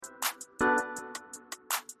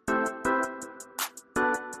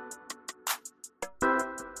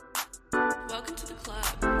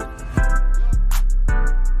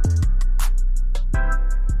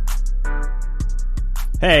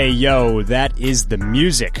Hey, yo, that is the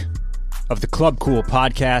music of the Club Cool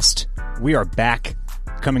podcast. We are back,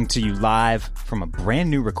 coming to you live from a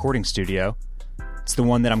brand new recording studio. It's the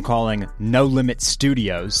one that I'm calling No Limit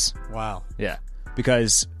Studios. Wow. Yeah,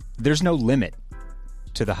 because there's no limit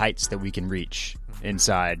to the heights that we can reach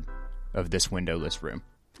inside of this windowless room.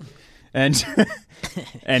 And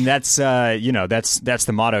and that's that's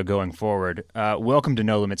the motto going forward. Welcome to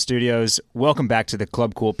No Limit Studios. Welcome back to the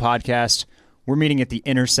Club Cool podcast. We're meeting at the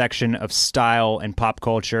intersection of style and pop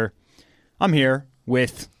culture. I'm here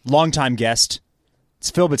with longtime guest.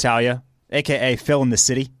 It's Phil Battaglia, aka Phil in the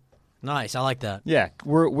City. Nice, I like that. Yeah,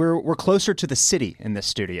 we're closer to the city in this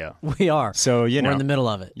studio. We are. So we're in the middle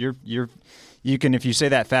of it. You can, if you say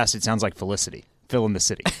that fast, it sounds like Felicity. Phil in the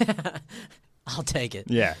City. I'll take it.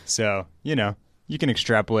 Yeah, so, you can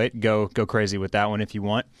extrapolate, go crazy with that one if you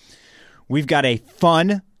want. We've got a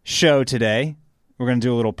fun show today. We're going to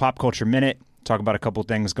do a little pop culture minute, talk about a couple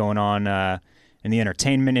things going on in the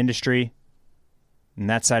entertainment industry and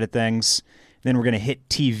that side of things. Then we're going to hit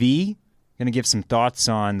TV. Going to give some thoughts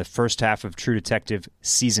on the first half of True Detective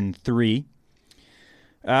Season 3.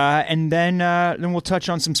 And then we'll touch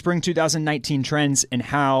on some spring 2019 trends and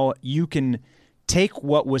how you can take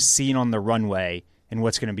what was seen on the runway and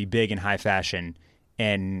what's going to be big in high fashion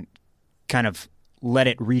and kind of let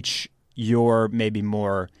it reach your maybe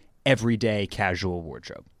more everyday casual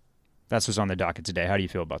wardrobe. That's what's on the docket today. How do you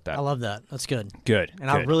feel about that? I love that. That's good. Good.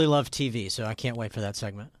 And I really love TV, so I can't wait for that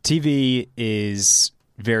segment. TV is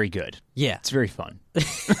very good. Yeah. It's very fun.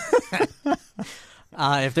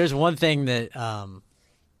 If there's one thing that,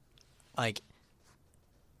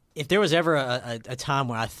 if there was ever a time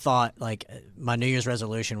where I thought, my New Year's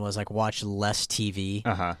resolution was, watch less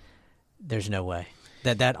TV, there's no way.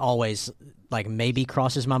 That always, maybe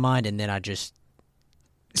crosses my mind, and then I just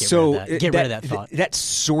get rid of that thought. That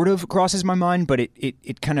sort of crosses my mind, but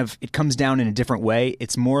it comes down in a different way.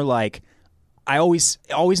 It's more like I always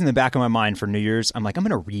in the back of my mind for New Year's, I'm like, I'm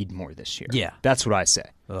going to read more this year. Yeah. That's what I say.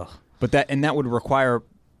 Ugh. But that would require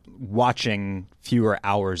watching fewer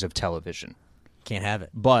hours of television. Can't have it.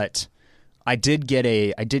 But I did get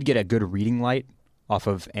a good reading light off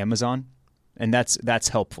of Amazon, and that's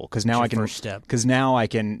helpful because now I can. First step. Because now I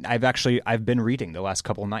can. I've been reading the last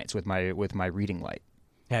couple of nights with my reading light.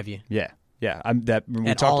 Have you? Yeah.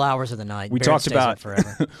 All hours of the night. We talked about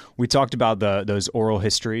forever. We talked about those oral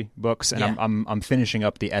history books, and Yeah. I'm finishing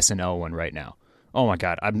up the SNL one right now. Oh my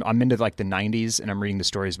God, I'm into the 90s, and I'm reading the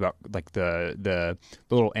stories about the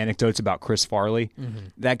little anecdotes about Chris Farley. Mm-hmm.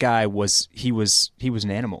 That guy was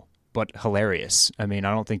an animal, but hilarious. I mean,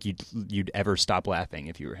 I don't think you'd ever stop laughing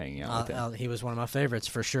if you were hanging out with him. He was one of my favorites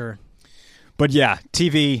for sure. But yeah,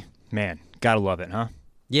 TV, man, gotta love it, huh?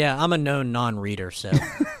 Yeah, I'm a known non-reader, so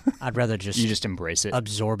I'd rather You just embrace it,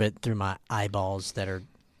 absorb it through my eyeballs that are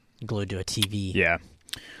glued to a TV. Yeah.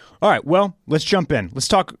 All right, well, let's jump in. Let's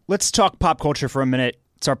talk pop culture for a minute.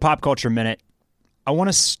 It's our pop culture minute. I want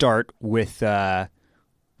to start with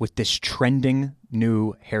this trending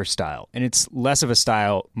new hairstyle, and it's less of a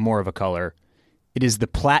style, more of a color. It is the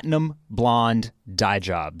platinum blonde dye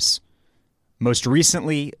jobs. Most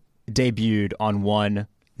recently debuted on one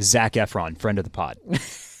Zac Efron, friend of the pod.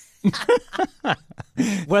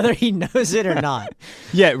 Whether he knows it or not.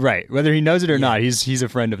 Yeah, right. Whether he knows it or not, he's a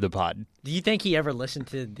friend of the pod. Do you think he ever listened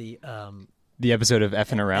to the episode of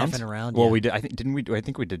Effin' Around? Effin' Around, well, yeah. we did. I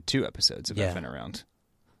think we did 2 episodes of Effin' Around.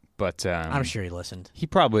 But I'm sure he listened.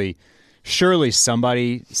 Surely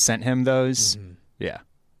somebody sent him those. Mm-hmm. Yeah.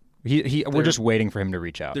 We're just waiting for him to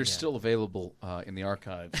reach out. They're still available in the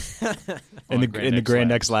archives. in the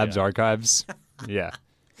Grand X Labs archives. Yeah.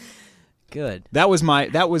 Good.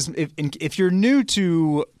 If you're new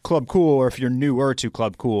to Club Cool, or if you're newer to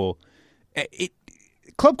Club Cool,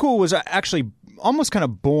 Club Cool was actually almost kind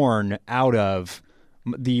of born out of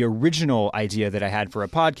the original idea that I had for a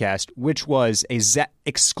podcast, which was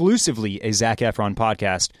exclusively a Zac Efron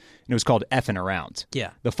podcast, and it was called Effin' Around.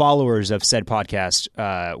 Yeah. The followers of said podcast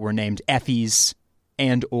were named Effies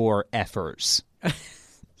and or Effers.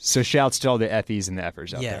 So shouts to all the Effies and the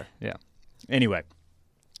Effers out there. Yeah. Anyway,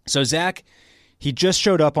 so Zac, he just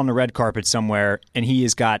showed up on the red carpet somewhere, and he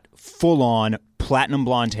has got full-on platinum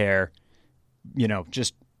blonde hair,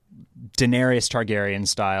 just Daenerys Targaryen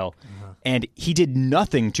style. And he did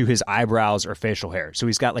nothing to his eyebrows or facial hair. So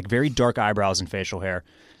he's got very dark eyebrows and facial hair.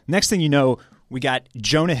 Next thing you know, we got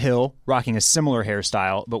Jonah Hill rocking a similar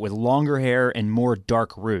hairstyle, but with longer hair and more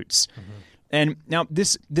dark roots. Mm-hmm. And now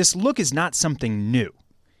this look is not something new.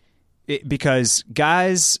 Because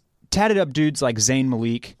guys, tatted up dudes like Zayn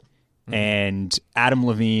Malik and Adam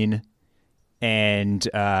Levine and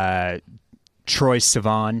Troye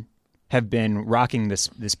Sivan have been rocking this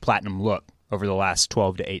platinum look over the last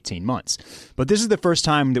 12 to 18 months. But this is the first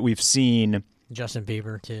time that we've seen Justin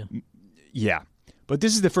Bieber too. Yeah. But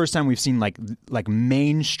this is the first time we've seen like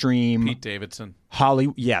mainstream Pete Davidson.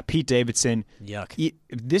 Pete Davidson. Yuck.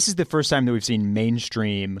 This is the first time that we've seen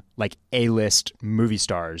mainstream like A-list movie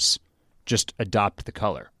stars just adopt the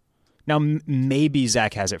color. Now maybe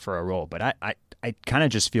Zach has it for a role, but I kind of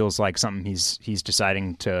just feels like something he's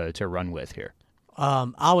deciding to run with here.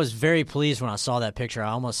 I was very pleased when I saw that picture. I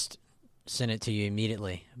almost sent it to you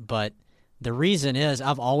immediately. But the reason is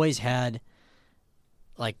I've always had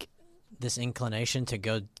like this inclination to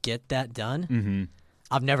go get that done. Mm-hmm.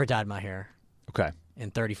 I've never dyed my hair. Okay.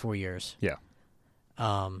 In 34 years. Yeah.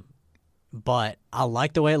 But I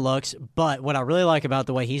like the way it looks. But what I really like about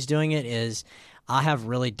the way he's doing it is I have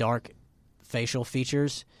really dark facial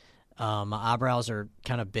features. My eyebrows are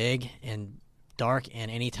kind of big and dark,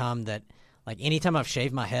 and anytime I've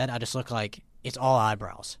shaved my head, I just look like it's all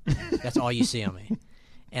eyebrows. That's all you see on me.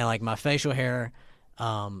 And like my facial hair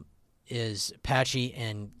is patchy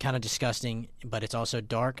and kind of disgusting, but it's also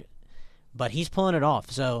dark. But he's pulling it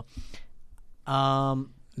off, so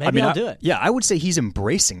maybe I'll do it. Yeah, I would say he's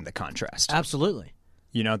embracing the contrast. Absolutely.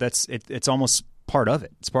 You know, it's almost part of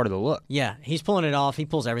it. It's part of the look. Yeah, he's pulling it off. He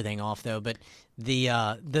pulls everything off, though. But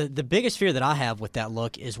the biggest fear that I have with that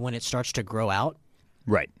look is when it starts to grow out.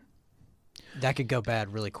 Right. That could go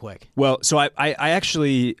bad really quick. Well, so I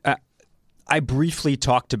actually I briefly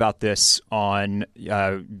talked about this on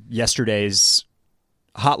yesterday's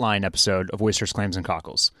Hotline episode of Oysters, Clams, and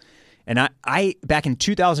Cockles. And I back in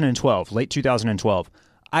 2012, late 2012,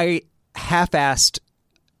 I half-assed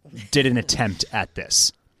did an attempt at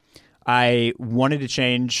this. I wanted to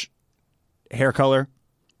change hair color.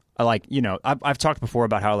 I've talked before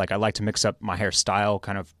about how I like to mix up my hairstyle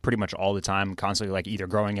kind of pretty much all the time, constantly like either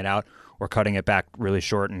growing it out or cutting it back really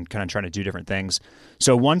short and kind of trying to do different things.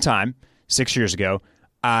 So one time, 6 years ago,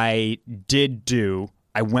 I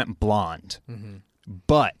went blonde. Mm-hmm.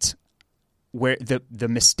 But where the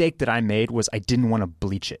mistake that I made was I didn't want to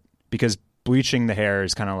bleach it, because bleaching the hair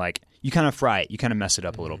is kind of like you kind of fry it, you kind of mess it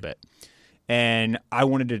up a little bit. And I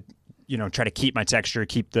wanted to, try to keep my texture,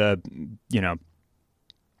 keep the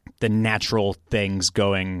natural things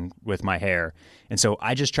going with my hair. And so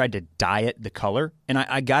I just tried to dye it the color, and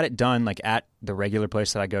I got it done like at the regular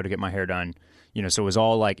place that I go to get my hair done. So it was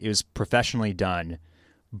all it was professionally done.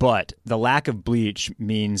 But the lack of bleach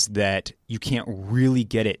means that you can't really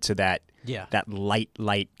get it to that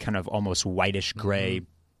light kind of almost whitish gray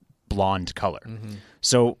blonde color. Mm-hmm.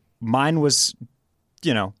 So mine was,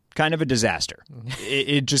 kind of a disaster.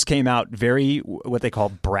 It just came out very, what they call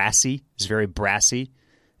brassy. It's very brassy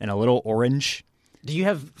and a little orange. Do you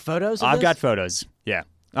have photos of I've this? got photos, yeah.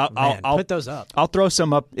 I'll put those up. I'll throw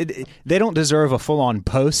some up. They don't deserve a full-on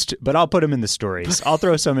post, but I'll put them in the stories. I'll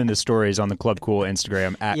throw some in the stories on the Club Cool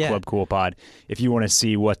Instagram at Club Cool Pod if you want to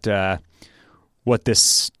see what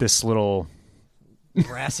this little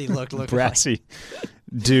brassy looked brassy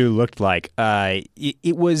dude looked like.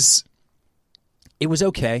 It was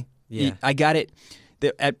okay. Yeah, I got it.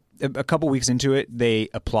 At a couple weeks into it, they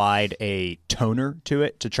applied a toner to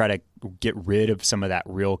it to try to get rid of some of that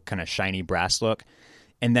real kind of shiny brass look.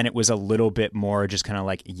 And then it was a little bit more just kind of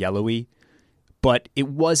like yellowy, but it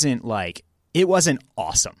wasn't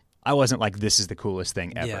awesome. I wasn't like, this is the coolest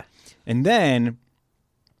thing ever. Yeah. And then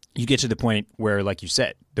you get to the point where, like you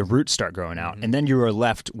said, the roots start growing out. Mm-hmm. And then you are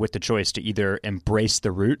left with the choice to either embrace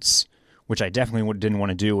the roots, which I definitely didn't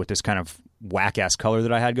want to do with this kind of whack-ass color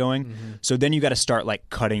that I had going. Mm-hmm. So then you got to start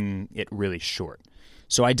cutting it really short.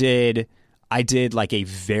 So I did like a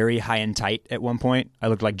very high and tight at one point. I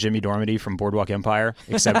looked like Jimmy Dormady from Boardwalk Empire,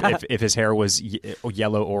 except if his hair was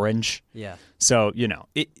yellow orange. Yeah. So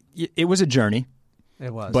it was a journey.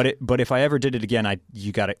 It was. But if I ever did it again,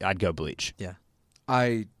 I'd go bleach. Yeah.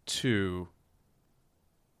 I too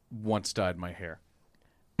once dyed my hair.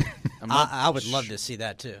 I would love to see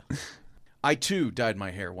that too. I too dyed my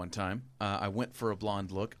hair one time. I went for a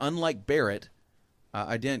blonde look. Unlike Barrett,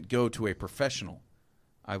 I didn't go to a professional.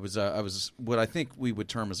 I was what I think we would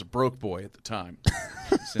term as a broke boy at the time.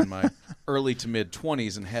 I was in my early to mid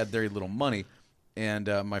 20s and had very little money. And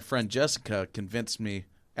my friend Jessica convinced me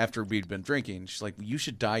after we'd been drinking. She's like, "You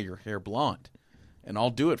should dye your hair blonde, and I'll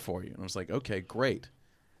do it for you." And I was like, "Okay, great."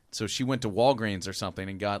 So she went to Walgreens or something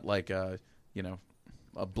and got a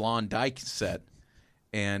blonde dye set.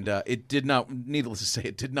 And it did not, needless to say,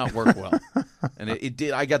 it did not work well. And it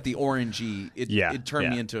did. I got the orangey. It turned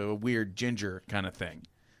me into a weird ginger kind of thing.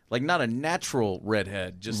 Like not a natural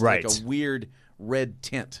redhead, just like a weird red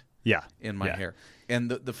tint in my hair.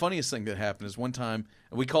 And the funniest thing that happened is one time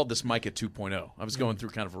We called this Micah 2.0. I was going through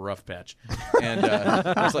kind of a rough patch. And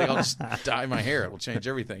I was like, I'll just dye my hair. It will change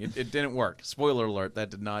everything. It didn't work. Spoiler alert, that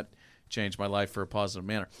did not change my life for a positive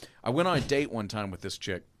manner. I went on a date one time with this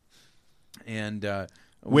chick. And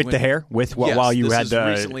with the hair? With yes, while you this had is the...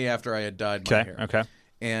 recently after I had dyed my hair. Okay.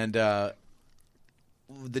 And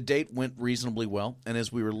the date went reasonably well. And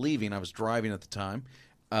as we were leaving, I was driving at the time.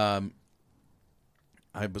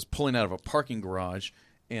 I was pulling out of a parking garage,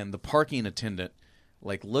 and the parking attendant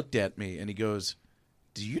looked at me, and he goes,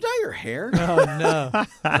 "Do you dye your hair?" Oh, no.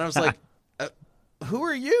 And I was like, "Who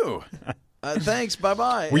are you?" Thanks,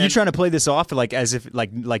 bye-bye. Were you trying to play this off as if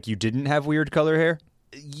you didn't have weird color hair?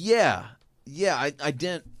 Yeah. I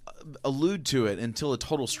didn't allude to it until a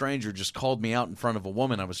total stranger just called me out in front of a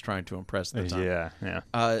woman I was trying to impress at the time.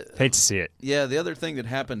 Yeah. Hate to see it. Yeah, the other thing that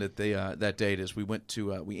happened at that date is we went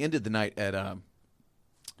to we ended the night at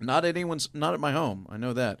not at my home. I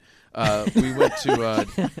know that. We went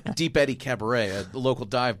to Deep Eddy Cabaret, a local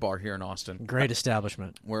dive bar here in Austin. Great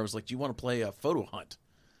establishment. Where I was like, "Do you want to play a photo hunt?"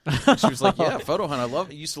 She was like, "Yeah, photo hunt.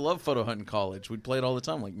 I used to love photo hunt in college. We'd play it all the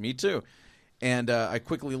time." I'm like, "Me too." And I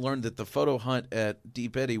quickly learned that the photo hunt at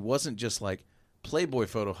Deep Eddy wasn't just Playboy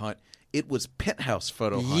photo hunt. It was Penthouse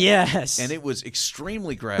photo hunt. Yes. And it was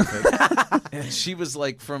extremely graphic. And she was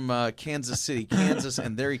from Kansas City, Kansas,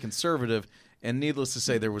 and very conservative. And needless to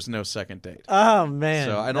say, there was no second date. Oh, man.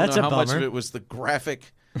 So I don't That's know how a much bummer. of it was the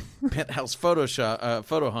graphic Penthouse photo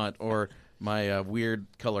hunt or my weird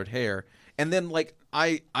colored hair. And then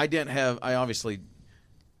I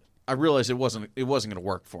realized it wasn't going to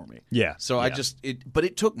work for me. Yeah. So but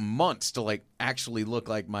it took months to actually look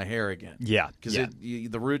like my hair again. Yeah. Because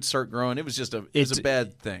the roots start growing. It was just a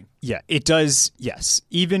bad thing. Yeah, it does. Yes.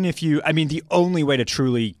 Even if the only way to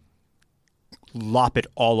truly lop it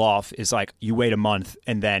all off is you wait a month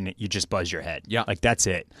and then you just buzz your head. Yeah. That's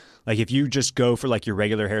it. If you just go for your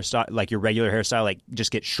regular hairstyle,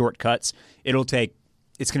 just get shortcuts,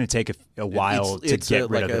 it's going to take a while to get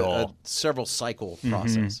rid of it all. A several cycle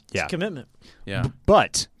process. Yeah. It's a commitment. Yeah.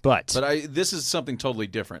 But this is something totally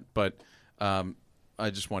different, but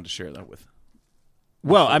I just wanted to share that with.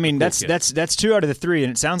 Well, that's 2 out of the 3,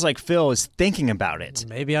 and it sounds like Phil is thinking about it.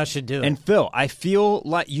 Maybe I should do it. And Phil, I feel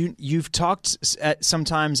like you've talked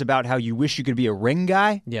sometimes about how you wish you could be a ring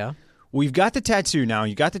guy. Yeah. Well, you've got the tattoo now.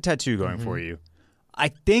 You got the tattoo going for you. I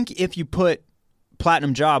think if you put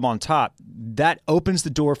platinum job on top, that opens the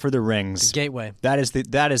door for the rings. The gateway.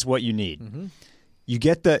 That is what you need. Mm-hmm. You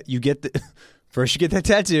get the first you get that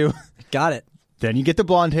tattoo. Got it. Then you get the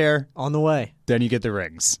blonde hair. On the way. Then you get the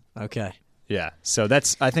rings. Okay. Yeah, so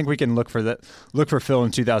I think we can look for Phil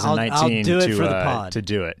in 2019 I'll do it for the pod. To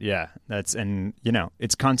do it. Yeah, it's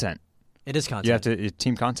content. It is content. You have to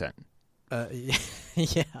team content.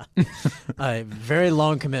 Yeah, a very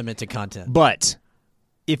long commitment to content. But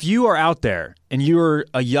if you are out there and you're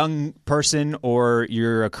a young person or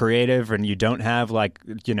you're a creative and you don't have a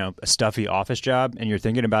stuffy office job and you're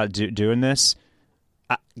thinking about doing this,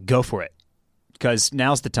 go for it because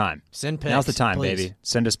now's the time. Send pics. Now's the time, please. baby.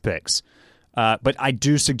 Send us pics. But I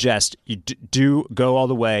do suggest you do go all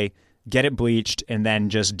the way, get it bleached, and then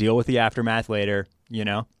just deal with the aftermath later,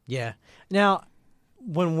 Yeah. Now,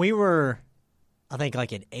 when we were, I think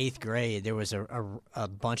in 8th grade, there was a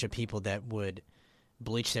bunch of people that would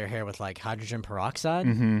bleach their hair with hydrogen peroxide.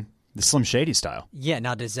 Mm-hmm. The Slim Shady style. Yeah.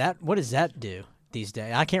 Now, what does that do these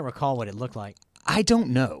days? I can't recall what it looked like. I don't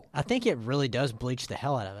know. I think it really does bleach the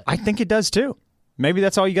hell out of it. I think it does too. Maybe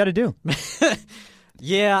that's all you got to do.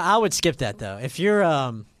 Yeah, I would skip that though. If you're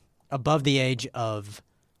above the age of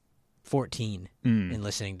 14 and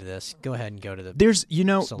listening to this, go ahead and go to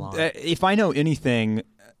the salon. If I know anything,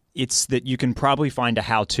 it's that you can probably find a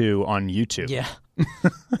how-to on YouTube. Yeah.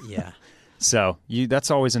 Yeah. So that's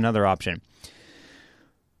always another option.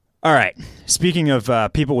 All right. Speaking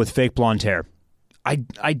of people with fake blonde hair,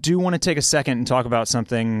 I do want to take a second and talk about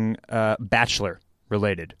something Bachelor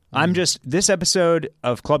related. This episode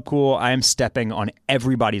of Club Cool, I am stepping on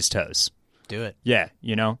everybody's toes. Do it. Yeah,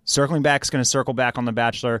 circling back is going to circle back on The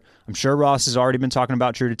Bachelor. I'm sure Ross has already been talking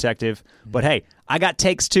about True Detective, but hey, I got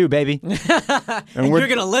takes too, baby. and you're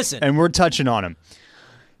going to listen. And we're touching on them.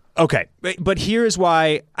 Okay, but here is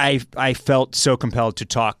why I felt so compelled to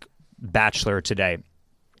talk Bachelor today.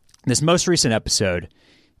 This most recent episode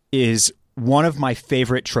is one of my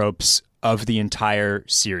favorite tropes of the entire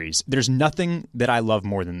series. There's nothing that I love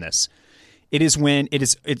more than this. It is when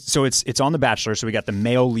it's on The Bachelor, so we got the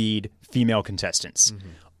male lead, female contestants. Mm-hmm.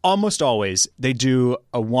 Almost always they do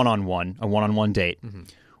a one-on-one date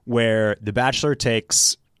where the Bachelor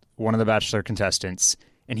takes one of the Bachelor contestants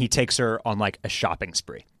and he takes her on a shopping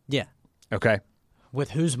spree. Yeah. Okay.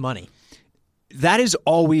 With whose money? that is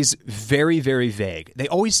always very, very vague. They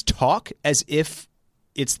always talk as if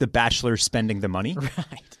it's the Bachelor spending the money.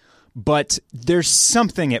 Right. But there's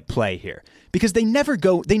something at play here because they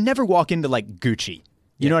never walk into like Gucci.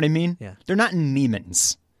 You know what I mean? Yeah. They're not in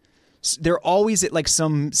Neiman's. They're always at like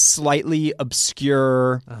some slightly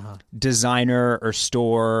obscure designer or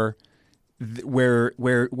store where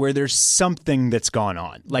there's something that's gone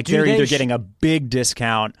on. Like they're either getting a big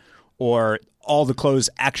discount or all the clothes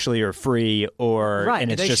actually are free, or right.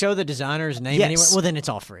 and it's they just show the designer's name anyway. Well, then it's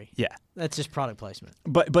all free. Yeah, that's just product placement.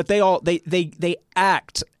 But they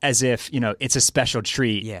act as if it's a special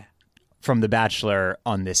treat. Yeah. From the Bachelor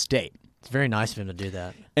on this date. It's very nice of him to do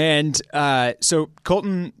that. And so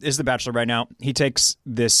Colton is the Bachelor right now. He takes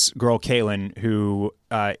this girl, Kaylin, who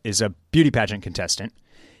is a beauty pageant contestant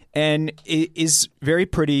and is very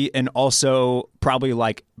pretty and also probably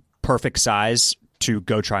like perfect size to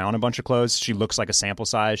go try on a bunch of clothes. She looks like a sample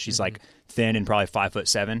size. She's like thin and probably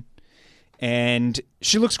 5'7", and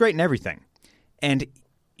she looks great in everything. And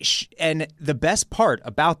the best part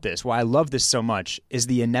about this, why I love this so much, is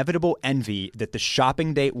the inevitable envy that the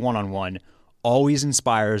shopping date one-on-one always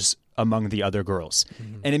inspires among the other girls.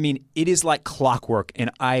 And I mean, it is like clockwork, and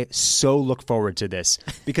I so look forward to this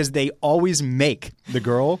because they always make the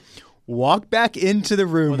girl walk back into the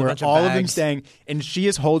room where all of them staying, and she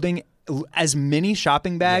is holding as many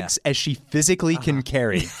shopping bags as she physically can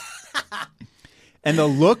carry. And the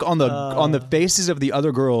look on the faces of the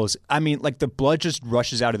other girls, I mean, like the blood just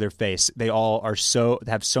rushes out of their face. They all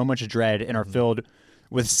have so much dread and are filled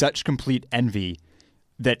with such complete envy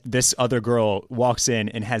that this other girl walks in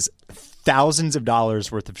and has thousands of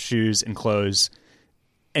dollars worth of shoes and clothes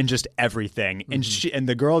and just everything. And and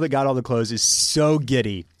the girl that got all the clothes is so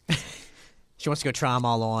giddy. She wants to go try them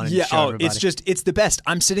all on and show everybody. It's the best.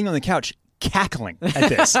 I'm sitting on the couch cackling at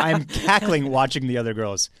this. I'm cackling watching the other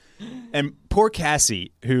girls. And poor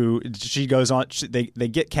Cassie, who she goes on, they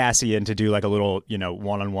get Cassie in to do like a little,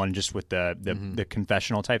 one-on-one just with the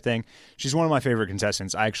confessional type thing. She's one of my favorite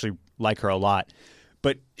contestants. I actually like her a lot.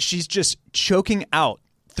 But she's just choking out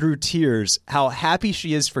through tears how happy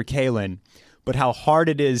she is for Kaylin, but how hard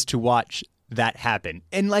it is to watch that happen.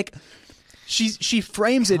 And like she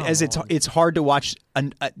frames it as it's hard to watch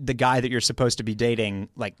the guy that you're supposed to be dating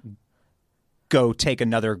like go take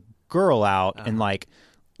another girl out and like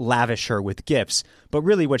lavish her with gifts. But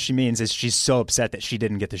really what she means is she's so upset that she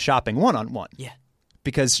didn't get the shopping one-on-one. Yeah.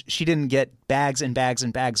 Because she didn't get bags and bags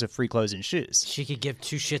and bags of free clothes and shoes. She could give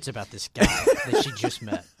two shits about this guy that she just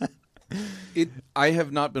met. I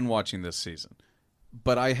have not been watching this season,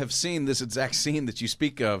 but I have seen this exact scene that you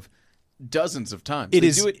speak of dozens of times. They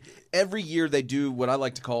do it every year. They do what I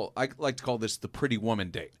like to call this the pretty woman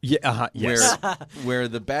date. Yeah, yes. Where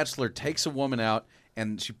the Bachelor takes a woman out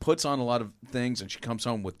and she puts on a lot of things and she comes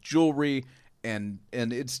home with jewelry and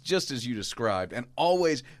it's just as you described, and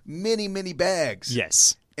always many, many bags.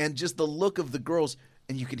 Yes. And just the look of the girls,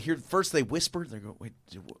 and you can hear first they whisper, they go, "Wait,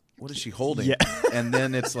 what is she holding?" Yeah. And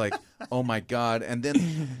then it's like, "Oh my God!" And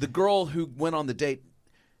then the girl who went on the date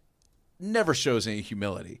never shows any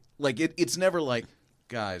humility. Like it's never like,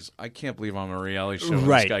 "Guys, I can't believe I'm on a reality show.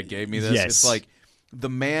 Right. This guy gave me this." Yes. It's like the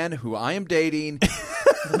man who I am dating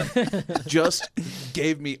just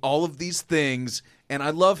gave me all of these things, and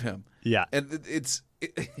I love him. Yeah. And it's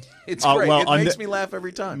great. It makes me laugh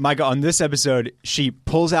every time. Micah, on this episode, she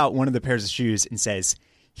pulls out one of the pairs of shoes and says,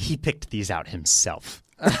 he picked these out himself.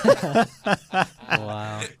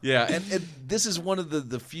 Wow. Yeah, and this is one of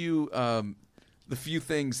the few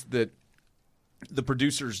things that the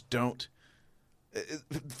producers don't.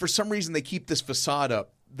 For some reason, they keep this facade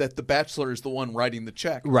up that the Bachelor is the one writing the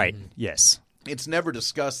check. Right. Yes. It's never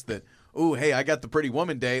discussed that, oh, hey, I got the pretty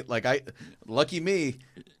woman date. Like, lucky me.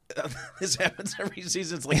 This happens every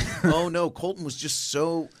season. It's like, oh, no, Colton was just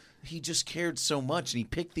he just cared so much, and he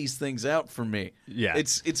picked these things out for me. Yeah.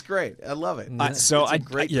 It's great. I love it. I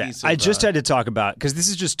just had to talk about, because this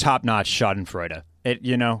is just top-notch Schadenfreude.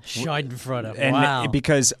 Schadenfreude. And wow.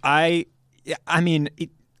 because I mean,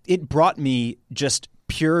 it brought me just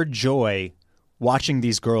pure joy watching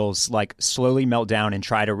these girls like slowly melt down and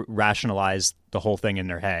try to rationalize the whole thing in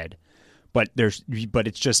their head. But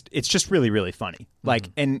it's just really, really funny.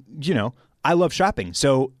 Like, and I love shopping,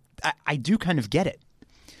 so I do kind of get it.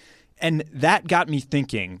 And that got me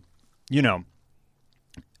thinking, there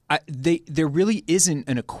really isn't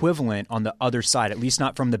an equivalent on the other side, at least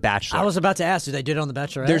not from The Bachelor. I was about to ask, do they do it on The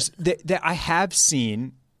Bachelorette? I have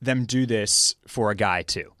seen them do this for a guy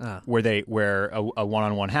too, where a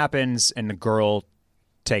one-on-one happens and the girl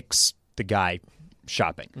takes the guy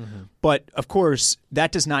shopping. But of course,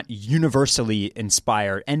 that does not universally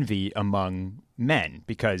inspire envy among men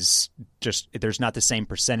because just there's not the same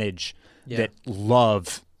percentage that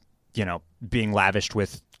love, being lavished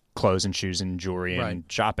with clothes and shoes and jewelry and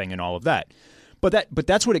shopping and all of that. But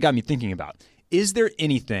that's what it got me thinking about. Is there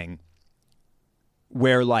anything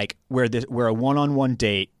where a one-on-one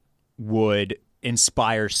date would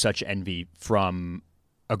inspire such envy from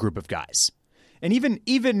a group of guys? And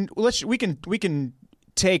even we can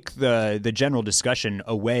take the general discussion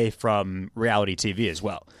away from reality TV as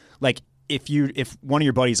well. Like if one of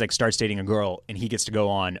your buddies like starts dating a girl and he gets to go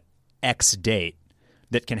on X date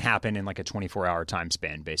that can happen in like a 24-hour time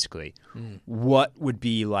span, basically, what would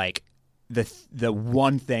be like the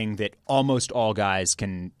one thing that almost all guys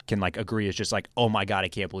can like agree is just like, oh my God, I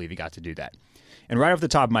can't believe you got to do that. And right off the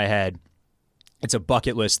top of my head, it's a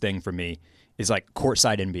bucket list thing for me, is like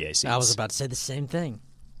courtside NBA seats. I was about to say the same thing.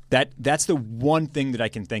 That's the one thing that I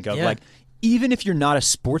can think of. Yeah. Like, even if you're not a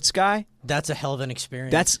sports guy, that's a hell of an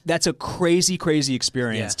experience. That's a crazy, crazy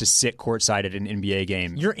experience to sit courtside at an NBA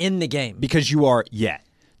game. You're in the game. Because you are,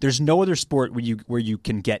 there's no other sport where you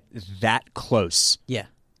can get that close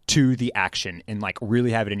to the action and like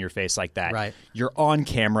really have it in your face like that. Right. You're on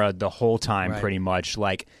camera the whole time pretty much.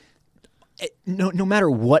 Like, no matter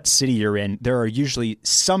what city you're in, there are usually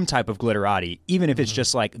some type of glitterati, even if it's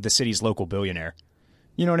just like the city's local billionaire.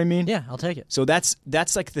 You know what I mean? Yeah, I'll take it. So that's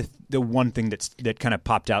like the one thing that kind of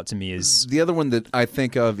popped out to me is the other one that I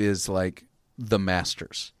think of is like the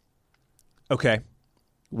Masters. Okay.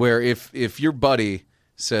 Where if your buddy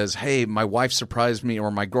says, "Hey, my wife surprised me,"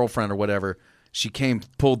 or my girlfriend or whatever, she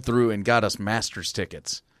pulled through and got us Masters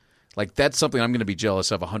tickets. Like, that's something I'm going to be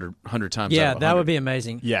jealous of 100 times. Yeah, out of 100. that would be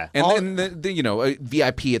amazing. Yeah, and then a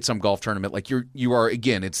VIP at some golf tournament, like you are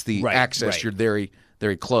again. It's the access. Right. You're very,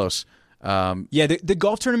 very close. The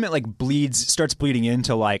golf tournament like starts bleeding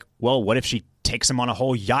into like, well, what if she takes him on a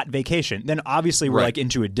whole yacht vacation? Then obviously we're like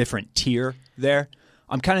into a different tier there.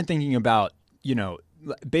 I'm kind of thinking about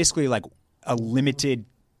basically like a limited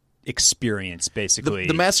experience, basically.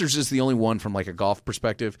 The Masters is the only one from like a golf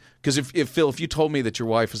perspective, because if Phil, if you told me that your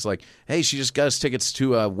wife is like, hey, she just got us tickets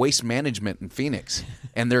to Waste Management in Phoenix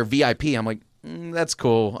and they're VIP, I'm like, that's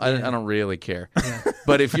cool. I don't really care. Yeah.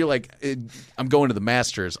 But if you're like, I'm going to the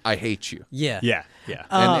Masters, I hate you. Yeah.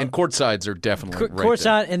 And courtsides are definitely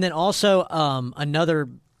courtside, and then also another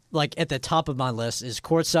like at the top of my list is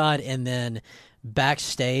courtside, and then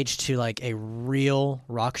backstage to like a real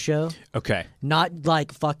rock show. Okay. Not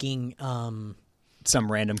like fucking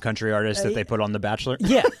some random country artist that they put on The Bachelor.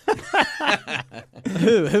 Yeah.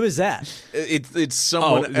 Who is that? It's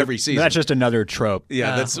someone every season. That's just another trope.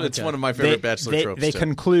 Yeah, it's one of my favorite Bachelor tropes. They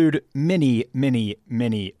conclude many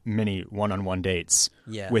one-on-one dates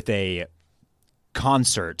with a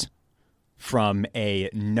concert from a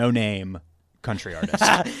no-name country artist.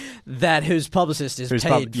 That whose publicist is paid for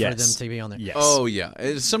them to be on there. Yes. Oh,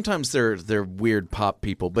 yeah. Sometimes they're weird pop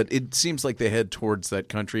people, but it seems like they head towards that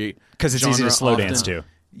country because it's easy to slow dance to.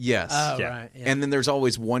 Yes. Oh, right. Yeah. And then there's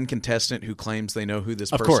always one contestant who claims they know who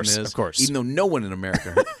this person is. Of course. Even though no one in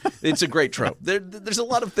America. It's a great trope. There's a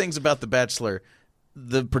lot of things about The Bachelor.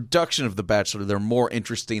 The production of The Bachelor, they're more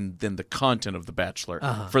interesting than the content of The Bachelor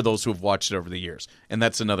for those who have watched it over the years. And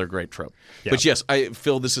that's another great trope. Yeah. But yes,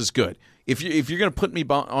 Phil, this is good. If you're going to put me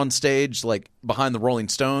on stage like behind the Rolling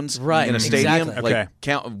Stones in a stadium, like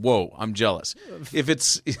whoa, I'm jealous. If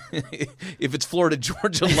it's Florida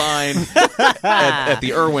Georgia Line at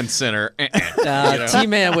the Irwin Center,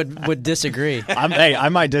 T-Man would disagree. I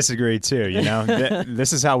might disagree too.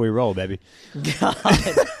 This is how we roll, baby. God,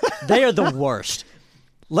 they are the worst.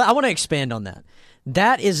 I want to expand on that.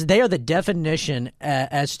 They are the definition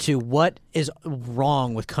as to what is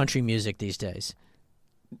wrong with country music these days.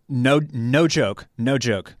 No joke.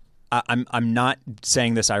 I'm not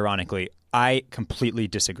saying this ironically. I completely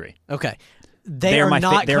disagree. Okay, they are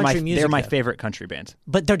not country music. They're my favorite country band.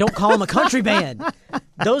 But don't call them a country band.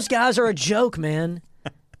 Those guys are a joke, man.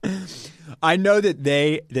 I know that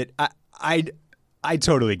I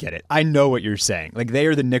totally get it. I know what you're saying. Like, they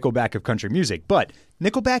are the Nickelback of country music, but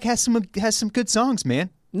Nickelback has some good songs,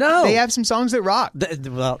 man. No, they have some songs that rock.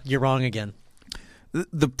 Well, you're wrong again.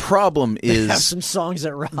 The problem is they have some songs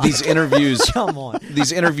that rock. These interviews. Come on.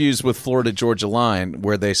 These interviews with Florida Georgia Line,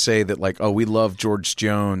 where they say that like, oh, we love George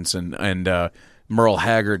Jones and Merle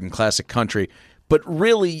Haggard and classic country, but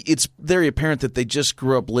really it's very apparent that they just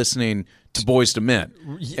grew up listening to Boyz II Men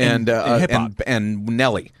and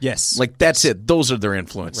Nelly. Yes. Like, that's it. Those are their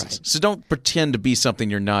influences. Right. So don't pretend to be something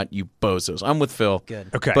you're not, you bozos. I'm with Phil.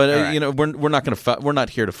 Good. Okay. But, all right. we're not going to fight. We're not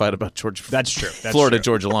here to fight about That's true. That's Florida true.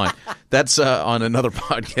 Georgia line. That's on another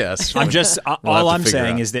podcast. I'm just We'll have all to I'm figure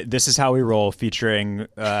saying out. is that this is how we roll. Featuring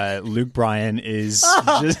Luke Bryan is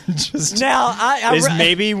just Now is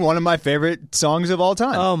maybe one of my favorite songs of all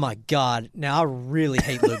time. Oh my God! Now I really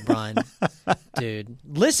hate Luke Bryan, dude.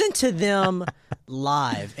 Listen to them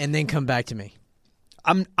live and then come back to me.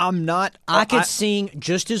 I'm not. I could sing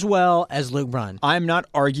just as well as Luke Bryan. I'm not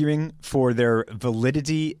arguing for their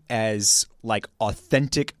validity as like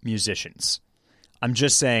authentic musicians. I'm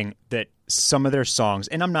just saying that some of their songs,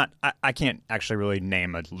 and I can't actually really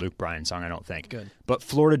name a Luke Bryan song, I don't think. Good. But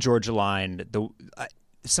Florida Georgia Line,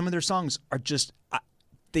 some of their songs are just,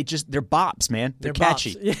 they're bops, man. They're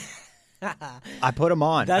catchy. bops. I put them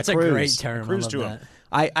on. That's I a cruise. great term. I cruise I to love them.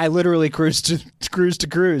 that. I literally cruise to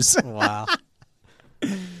cruise. Wow.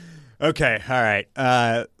 Okay, all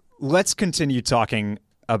right. Let's continue talking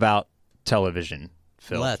about television,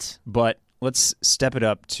 Phil. But let's step it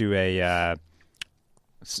up to a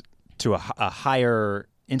higher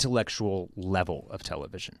intellectual level of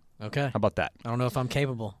television. Okay. How about that? I don't know if I'm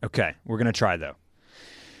capable. Okay, we're gonna try though.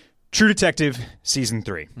 True Detective season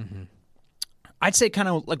 3. Mm-hmm. I'd say kind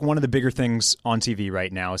of like one of the bigger things on TV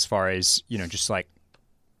right now, as far as just like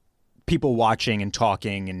people watching and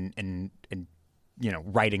talking and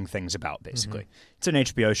writing things about. Basically, It's an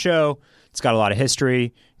HBO show. It's got a lot of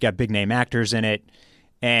history. Got big name actors in it,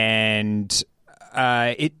 and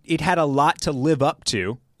it had a lot to live up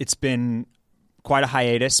to. It's been quite a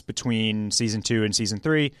hiatus between season 2 and season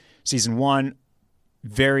 3. Season 1,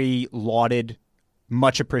 very lauded,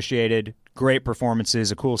 much appreciated, great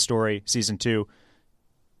performances, a cool story. Season 2,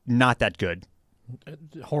 not that good.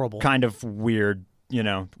 Horrible. Kind of weird.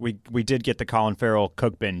 We did get the Colin Farrell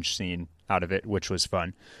cook binge scene out of it, which was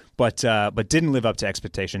fun, but didn't live up to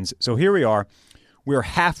expectations. So here we are. We're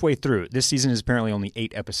halfway through. This season is apparently only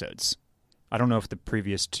 8 episodes. I don't know if the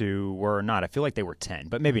previous 2 were or not. I feel like they were 10,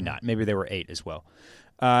 but maybe not. Maybe they were 8 as well.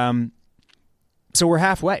 So we're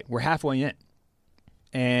halfway. We're halfway in.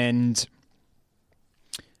 And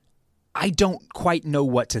I don't quite know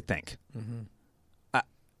what to think. Mm-hmm.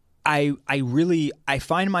 I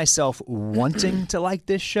find myself wanting to like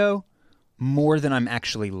this show more than I'm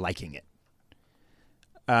actually liking it.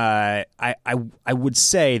 I would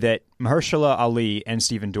say that Mahershala Ali and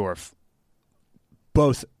Stephen Dorff,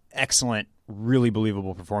 both excellent, really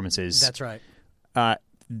believable performances. That's right.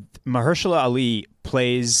 Mahershala Ali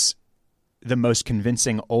plays the most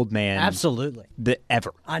convincing old man Absolutely.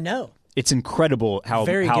 Ever. I know. It's incredible how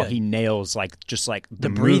good. he nails just the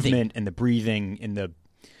breathing. movement and the breathing and the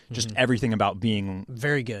just everything about being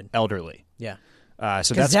very good elderly. Yeah.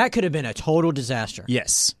 So that could have been a total disaster.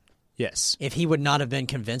 Yes. If he would not have been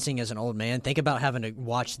convincing as an old man, think about having to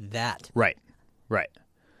watch that. Right.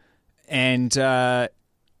 And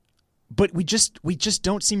but we just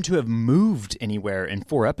don't seem to have moved anywhere in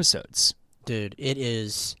 4 episodes. Dude, it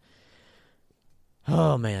is.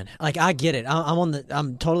 Oh man, like I get it.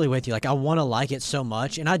 I'm totally with you. Like I want to like it so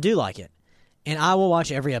much, and I do like it, and I will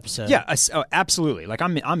watch every episode. Yeah, absolutely. Like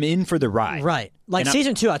I'm in for the ride. Right. Like And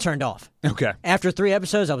season 2, I turned off. Okay. After 3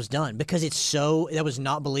 episodes, I was done because that was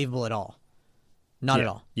not believable at all. Not at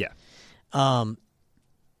all. Yeah.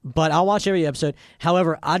 But I'll watch every episode.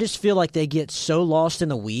 However, I just feel like they get so lost in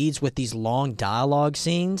the weeds with these long dialogue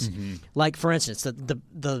scenes. Mm-hmm. Like, for instance,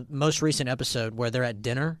 the most recent episode where they're at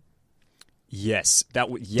dinner. Yes. That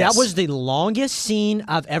was the longest scene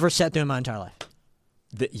I've ever sat through in my entire life.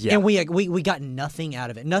 Yeah. And we got nothing out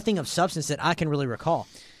of it. Nothing of substance that I can really recall.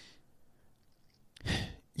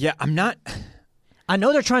 Yeah, I'm not... I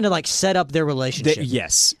know they're trying to, set up their relationship.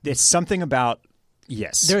 Yes. It's something about...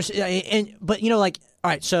 Yes. But, all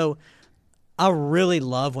right, so I really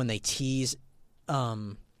love when they tease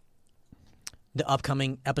the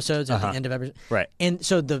upcoming episodes at the end of every... Right. And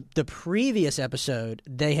so the previous episode,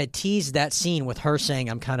 they had teased that scene with her saying,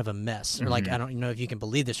 I'm kind of a mess. Or, I don't know if you can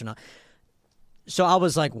believe this or not. So I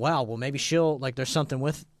was like, wow, well, maybe she'll... there's something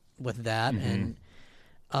with that, and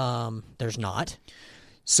there's not.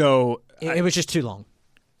 So... It was just too long.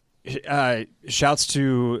 Shouts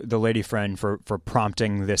to the lady friend for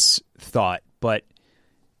prompting this thought, but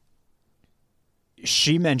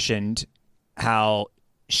she mentioned how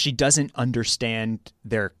she doesn't understand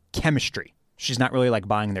their chemistry. She's not really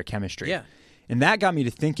buying their chemistry. Yeah. And that got me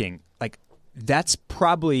to thinking, that's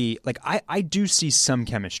probably I do see some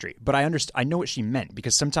chemistry, but I know what she meant,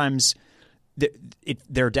 because sometimes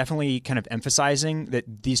they're definitely kind of emphasizing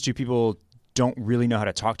that these two people don't really know how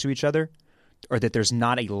to talk to each other. or that there's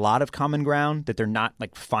not a lot of common ground, that they're not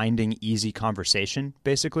like finding easy conversation,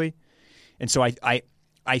 basically. And so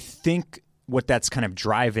I think what that's kind of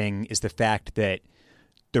driving is the fact that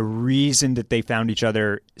the reason that they found each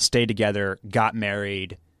other, stayed together, got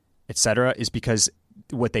married, etc., is because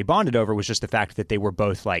what they bonded over was just the fact that they were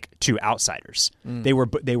both like two outsiders. They were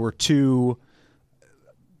two,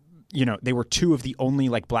 they were two of the only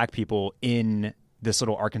like black people in this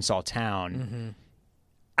little Arkansas town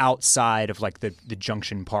outside of like the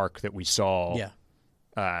Junction Park that we saw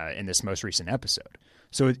in this most recent episode.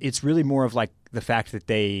 So it's really more of like the fact that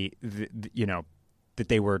that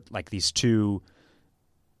they were like these two.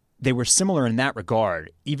 They were similar in that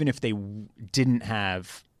regard, even if they didn't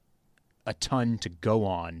have a ton to go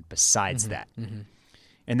on besides that.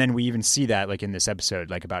 And then we even see that like in this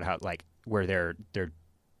episode, like about how like where they're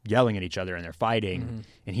yelling at each other and they're fighting,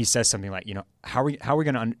 and he says something like, how are we ever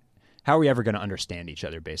going to understand each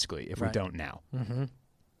other, basically, if we don't now?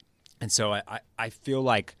 And so I feel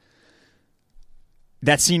like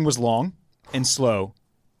that scene was long and slow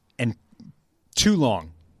and too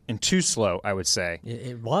long and too slow, I would say.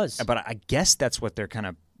 It was. But I guess that's what they're kind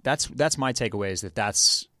of that's my takeaway, is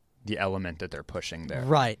that's the element that they're pushing there.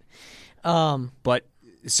 Right. But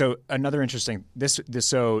so another interesting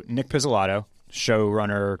so Nick Pizzolatto,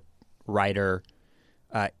 showrunner, writer,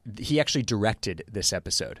 he actually directed this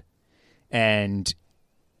episode. And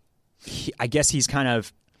I guess he's kind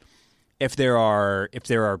of, if there are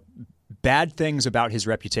bad things about his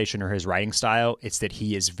reputation or his writing style, it's that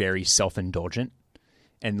he is very self-indulgent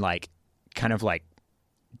and like kind of like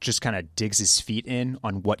just kind of digs his feet in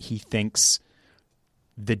on what he thinks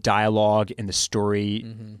the dialogue and the story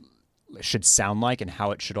should sound like and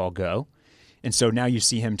how it should all go. And so now you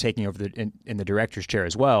see him taking over in the director's chair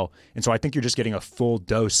as well. And so I think you're just getting a full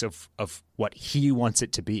dose of what he wants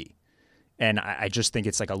it to be. And I just think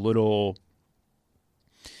it's like a little,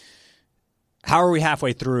 how are we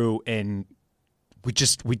halfway through and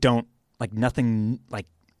we don't, like nothing, like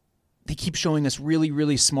they keep showing us really,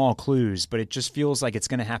 really small clues, but it just feels like it's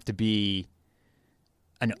going to have to be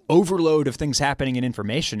an overload of things happening and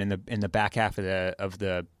information in the back half of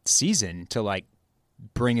the season to like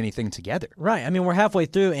bring anything together. Right. I mean, we're halfway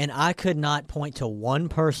through, and I could not point to one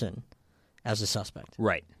person as a suspect.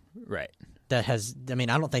 Right. That has, I mean,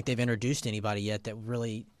 I don't think they've introduced anybody yet that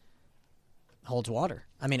really holds water.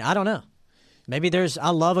 I mean, I don't know. Maybe I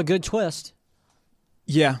love a good twist.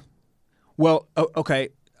 Yeah. Well, okay.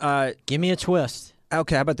 Give me a twist.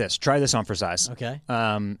 Okay, how about this? Try this on for size. Okay.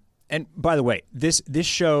 And by the way, this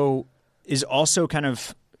show is also kind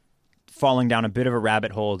of falling down a bit of a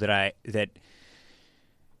rabbit hole that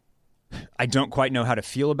I don't quite know how to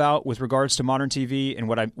feel about with regards to modern TV. And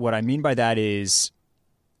what I mean by that is,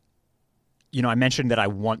 I mentioned that I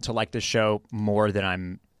want to like this show more than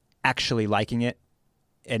I'm actually liking it.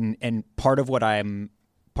 And part of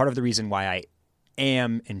the reason why I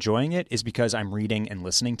am enjoying it is because I'm reading and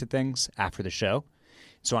listening to things after the show.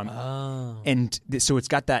 So so it's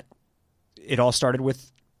got that. It all started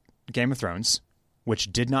with Game of Thrones,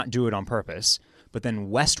 which did not do it on purpose. But then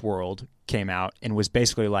Westworld came out and was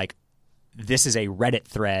basically like, this is a Reddit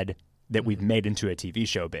thread that we've made into a TV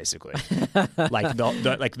show, basically. Like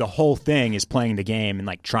the whole thing is playing the game and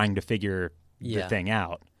like trying to figure the thing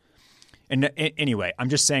out. And anyway, I'm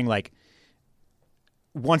just saying, like,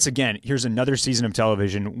 once again, here's another season of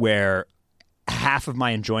television where half of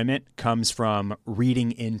my enjoyment comes from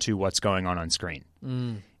reading into what's going on screen.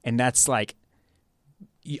 And that's like,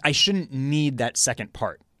 I shouldn't need that second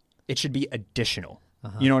part. It should be additional.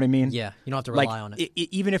 You know what I mean? Yeah, you don't have to rely on it.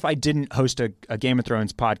 Even if I didn't host a Game of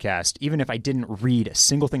Thrones podcast, even if I didn't read a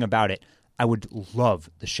single thing about it, I would love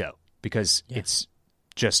the show because it's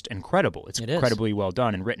just incredible. It's incredibly well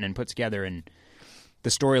done and written and put together, and the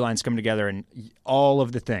storylines come together and all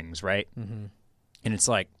of the things, right? And it's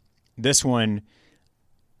like, this one,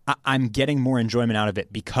 I'm getting more enjoyment out of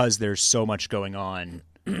it because there's so much going on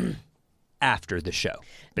after the show.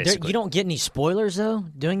 Basically. You don't get any spoilers though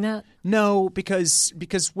doing that? No, because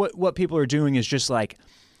what people are doing is just like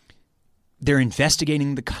they're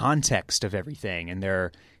investigating the context of everything, and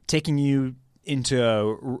they're taking you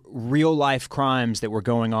into real life crimes that were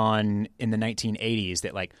going on in the 1980s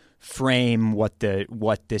that like frame what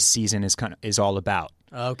this season is all about.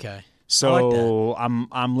 Okay. So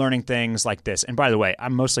I'm learning things like this. And by the way,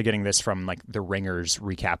 I'm mostly getting this from like the Ringers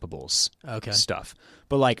recapables stuff.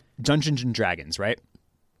 But like Dungeons and Dragons, right?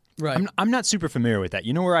 Right. I'm not super familiar with that.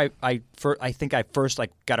 You know where I think I first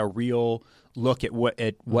like got a real look at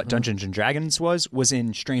what Dungeons and Dragons was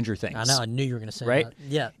in Stranger Things. I know. I knew you were going to say right? that.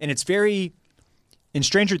 Yeah. And it's very in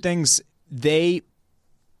Stranger Things, they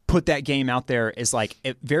put that game out there as like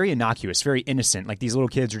very innocuous, very innocent. Like these little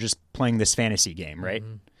kids are just playing this fantasy game, right?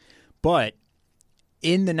 Mm-hmm. But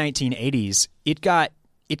in the 1980s, it got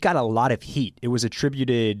a lot of heat. It was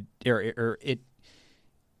attributed, or it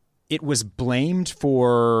was blamed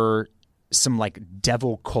for some like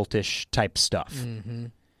devil cultish type stuff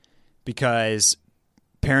because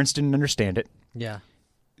parents didn't understand it. Yeah,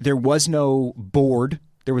 there was no board.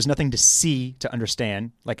 There was nothing to see to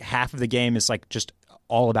understand. Like half of the game is like just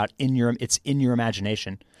all about it's in your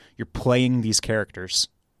imagination. You're playing these characters,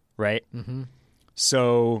 right? Mm-hmm.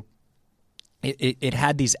 So it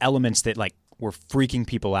had these elements that like were freaking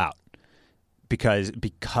people out because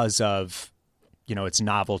of its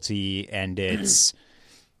novelty and its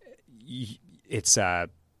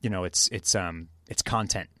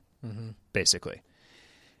content basically,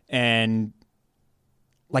 and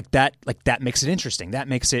like that makes it interesting. That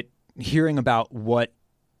makes it, hearing about what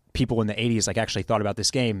people in the 80s like actually thought about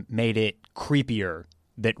this game made it creepier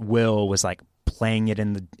that Will was like playing it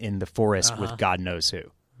in the forest with God knows who,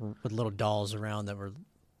 with little dolls around that were.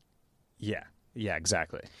 Yeah,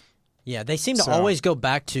 exactly. Yeah, they seem to always go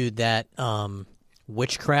back to that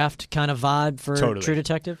witchcraft kind of vibe for True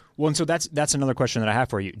Detective. Well, and so that's another question that I have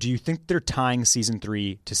for you. Do you think they're tying season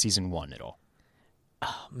 3 to season 1 at all?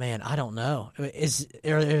 Oh, man, I don't know.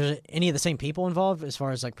 Are there any of the same people involved as far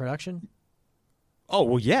as like production? Oh,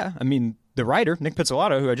 well, yeah. I mean, the writer, Nick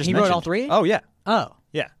Pizzolatto, who I just mentioned. He wrote all 3? Oh, yeah. Oh.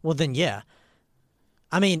 Yeah. Well, then, yeah.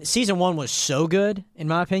 I mean, season 1 was so good, in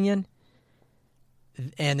my opinion.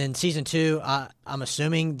 And then season 2, I'm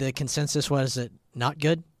assuming the consensus was that not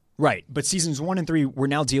good. Right. But seasons 1 and 3, we're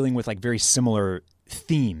now dealing with like very similar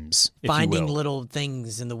themes, finding little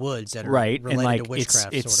things in the woods that are related and like, to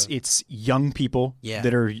witchcraft. It's young people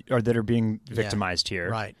that are being victimized here.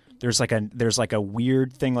 Right. There's like a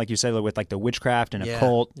weird thing, like you said, with like the witchcraft and a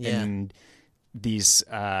cult and these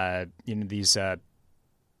subtexts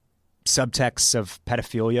of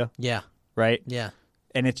pedophilia. Yeah. Right. Yeah.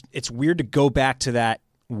 And it's weird to go back to that.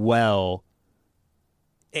 Well,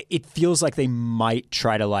 it feels like they might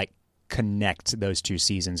try to like connect those two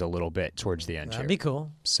seasons a little bit towards the end. That'd be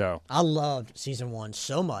cool. So I loved season 1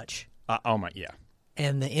 so much. Oh my, yeah.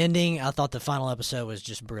 And the ending, I thought the final episode was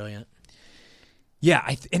just brilliant.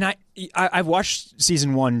 Yeah, I've watched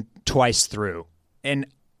season 1 twice through, and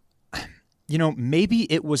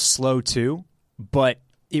maybe it was slow too, but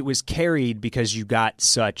it was carried because you got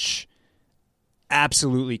such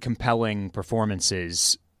absolutely compelling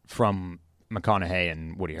performances from McConaughey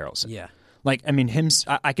and Woody Harrelson. Yeah. Like, I mean,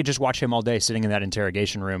 I could just watch him all day sitting in that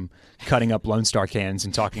interrogation room, cutting up Lone Star cans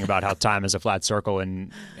and talking about how time is a flat circle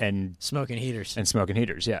and smoking heaters. And smoking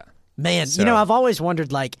heaters, yeah. Man, I've always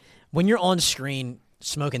wondered, like, when you're on screen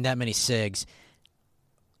smoking that many cigs,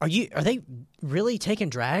 are they really taking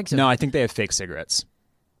drags? No, I think they have fake cigarettes.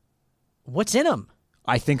 What's in them?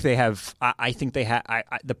 I think they have. I think they have.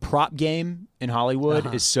 The prop game in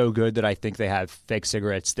Hollywood is so good that I think they have fake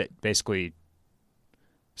cigarettes that basically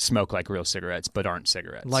smoke like real cigarettes, but aren't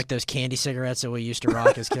cigarettes. Like those candy cigarettes that we used to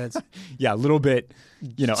rock as kids. Yeah, a little bit.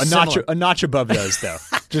 A notch above those though.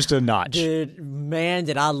 Just a notch. Dude, man,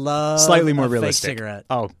 did I love slightly more realistic fake cigarette.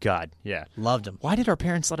 Oh God, yeah, loved them. Why did our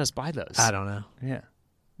parents let us buy those? I don't know. Yeah,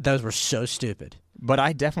 those were so stupid. But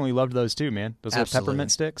I definitely loved those too, man. Those little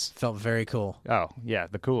peppermint sticks. Felt very cool. Oh, yeah,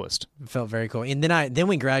 the coolest. Felt very cool. And then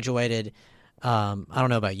we graduated, I don't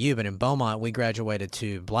know about you, but in Beaumont, we graduated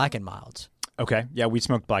to Black and Milds. Okay. Yeah, we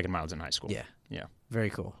smoked Black and Milds in high school. Yeah. Yeah.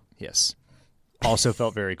 Very cool. Yes. Also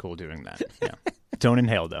felt very cool doing that. Yeah. Don't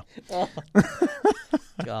inhale, though. Oh.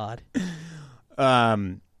 God.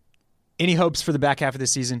 Any hopes for the back half of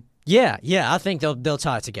this season? Yeah. I think they'll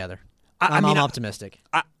tie it together. I'm optimistic.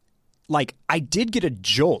 I did get a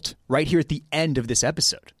jolt right here at the end of this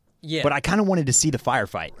episode. Yeah. But I kind of wanted to see the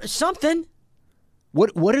firefight. Something.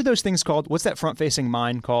 What are those things called? What's that front-facing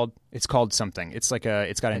mine called? It's called something. It's like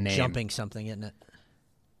it's got a name. Jumping something, isn't it?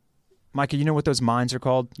 Micah, you know what those mines are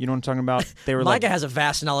called? You know what I'm talking about? They were Micah has a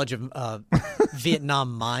vast knowledge of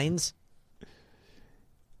Vietnam mines.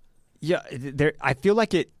 Yeah, I feel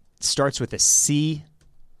like it starts with a C.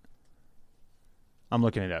 I'm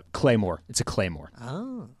looking it up. Claymore. It's a claymore.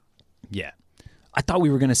 Oh. Yeah. I thought we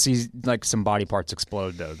were going to see like some body parts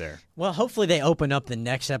explode though there. Well, hopefully they open up the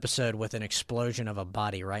next episode with an explosion of a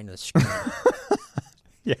body right in the screen.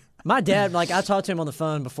 Yeah. My dad, I talked to him on the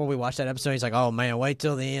phone before we watched that episode. He's like, "Oh man, wait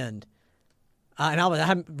till the end." And I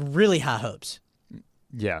had really high hopes.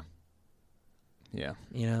 Yeah. Yeah.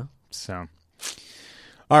 So.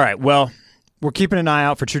 All right. Well, we're keeping an eye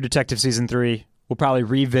out for True Detective season 3. We'll probably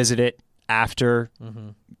revisit it after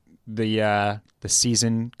the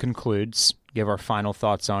season concludes. Give our final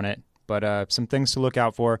thoughts on it. but some things to look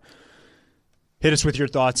out for. Hit us with your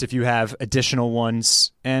thoughts if you have additional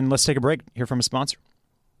ones, and let's take a break. Hear from a sponsor.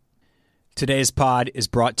 Today's pod is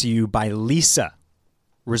brought to you by Leesa.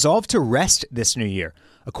 Resolve to rest this new year.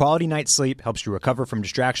 A quality night's sleep helps you recover from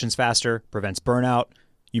distractions faster, prevents burnout,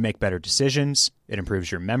 you make better decisions, it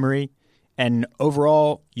improves your memory, and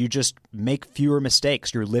overall, you just make fewer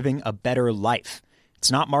mistakes. You're living a better life.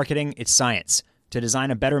 It's not marketing, it's science. To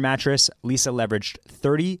design a better mattress, Leesa leveraged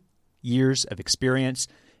 30 years of experience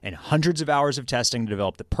and hundreds of hours of testing to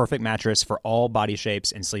develop the perfect mattress for all body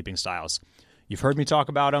shapes and sleeping styles. You've heard me talk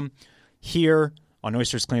about them here on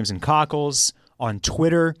Oysters, Clams, and Cockles, on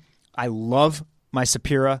Twitter. I love my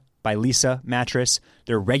Sapira by Leesa mattress.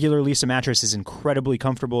 Their regular Leesa mattress is incredibly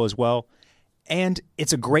comfortable as well, and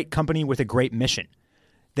it's a great company with a great mission.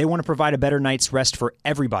 They want to provide a better night's rest for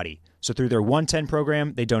everybody. So through their 110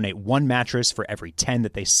 program, they donate one mattress for every 10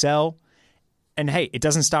 that they sell. And hey, it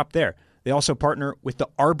doesn't stop there. They also partner with the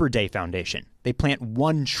Arbor Day Foundation. They plant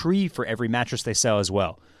one tree for every mattress they sell as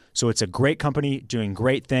well. So it's a great company doing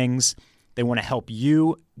great things. They want to help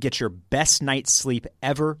you get your best night's sleep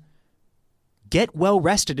ever. Get well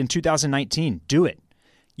rested in 2019. Do it.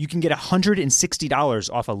 You can get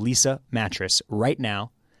 $160 off a Leesa mattress right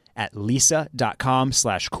now at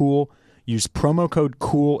leesa.com/cool. Use promo code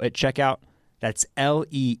COOL at checkout. That's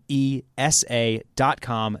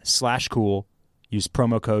LEESA.com/cool. Use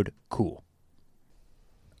promo code COOL.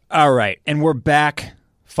 All right, and we're back.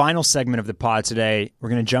 Final segment of the pod today. We're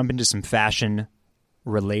going to jump into some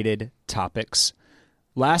fashion-related topics.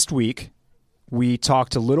 Last week, we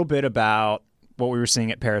talked a little bit about what we were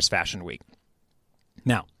seeing at Paris Fashion Week.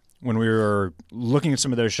 Now, when we were looking at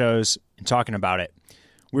some of those shows and talking about it,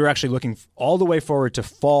 we were actually looking all the way forward to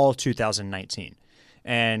fall 2019.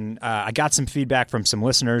 And I got some feedback from some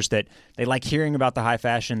listeners that they like hearing about the high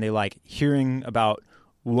fashion. They like hearing about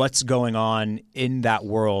what's going on in that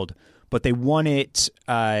world. But they want it,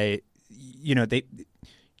 you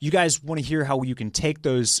guys want to hear how you can take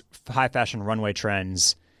those high fashion runway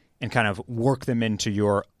trends and kind of work them into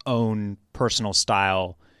your own personal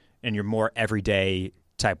style and your more everyday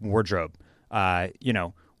type wardrobe.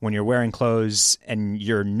 When you're wearing clothes and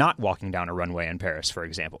you're not walking down a runway in Paris, for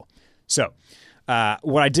example. So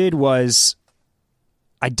what I did was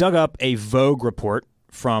I dug up a Vogue report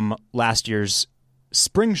from last year's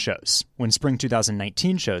spring shows, when spring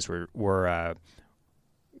 2019 shows were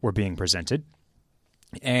being presented.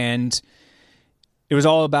 And it was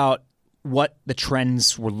all about what the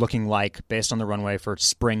trends were looking like based on the runway for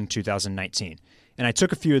spring 2019. And I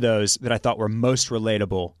took a few of those that I thought were most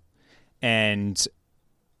relatable. And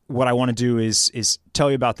what I want to do is tell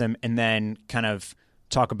you about them and then kind of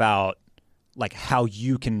talk about like how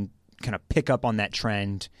you can kind of pick up on that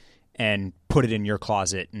trend and put it in your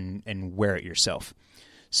closet and wear it yourself.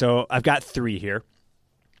 So I've got 3 here.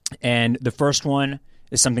 And the first one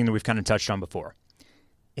is something that we've kind of touched on before.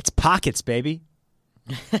 It's pockets, baby.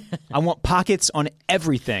 I want pockets on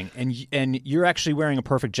everything. And you're actually wearing a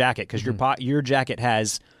perfect jacket because your jacket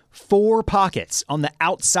has 4 pockets on the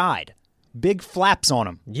outside. Big flaps on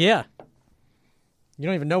them. Yeah. You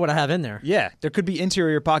don't even know what I have in there. Yeah. There could be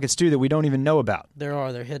interior pockets, too, that we don't even know about. There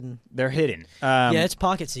are. They're hidden. They're hidden. Yeah, it's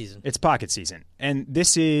pocket season. It's pocket season. And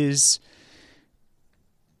this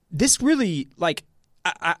really, like,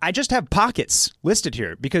 I just have pockets listed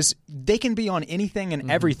here because they can be on anything and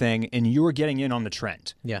everything, and you're getting in on the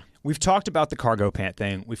trend. Yeah. We've talked about the cargo pant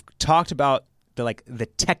thing. We've talked about the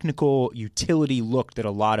technical utility look that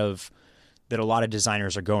a lot of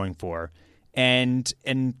designers are going for, and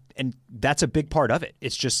that's a big part of it.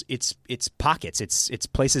 It's just it's pockets. It's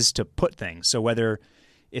places to put things. So whether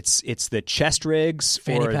it's the chest rigs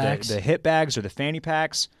fanny or the hip bags or the fanny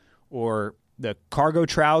packs or the cargo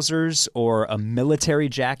trousers or a military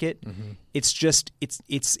jacket, it's just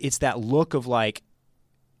it's that look of like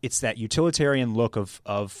it's that utilitarian look of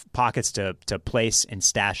pockets to place and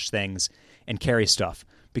stash things and carry stuff.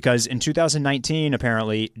 Because in 2019,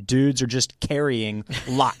 apparently, dudes are just carrying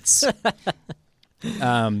lots.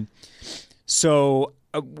 So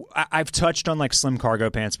I've touched on like slim cargo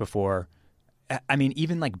pants before. I mean,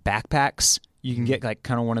 even like backpacks, you can get like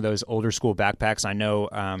kind of one of those older school backpacks. I know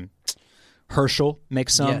Herschel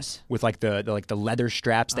makes some with like the leather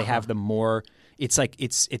straps. They have the more. It's like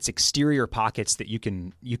it's exterior pockets that you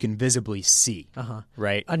can visibly see,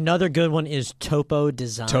 right? Another good one is Topo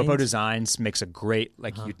Designs. Topo Designs makes a great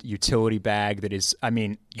utility bag that is, I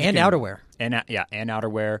mean, outerwear and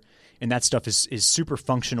outerwear, and that stuff is super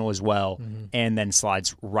functional as well, and then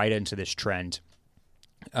slides right into this trend.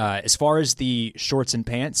 As far as the shorts and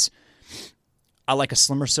pants, I like a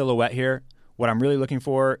slimmer silhouette here. What I'm really looking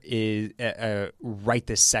for is right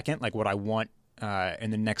this second, like what I want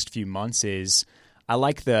in the next few months is I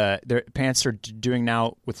like the pants are doing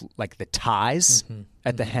now with like the ties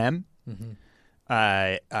at the hem.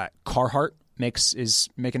 Carhartt is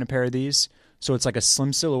making a pair of these. So it's like a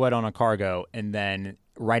slim silhouette on a cargo, and then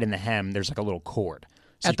right in the hem, there's like a little cord.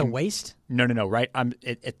 So at the waist? No, right. I'm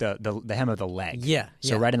at the hem of the leg. Yeah.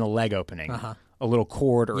 So right in the leg opening, a little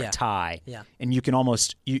cord or a tie. Yeah. And you can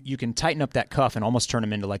almost you can tighten up that cuff and almost turn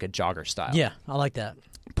them into like a jogger style. Yeah, I like that.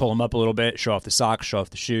 Pull them up a little bit, show off the socks, show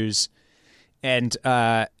off the shoes, and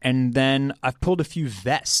then I've pulled a few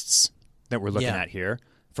vests that we're looking at here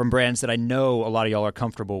from brands that I know a lot of y'all are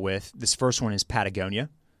comfortable with. This first one is Patagonia.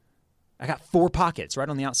 I got 4 pockets right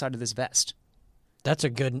on the outside of this vest. That's a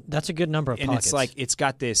good number of and pockets. It's like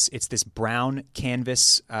it's this brown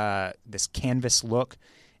canvas, this canvas look,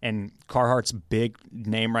 and Carhartt's big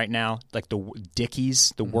name right now, like the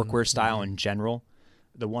Dickies, the workwear style in general.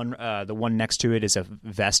 The one next to it is a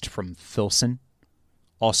vest from Filson,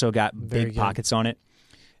 also got big pockets on it,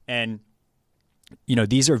 and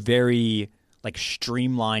these are very like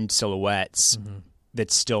streamlined silhouettes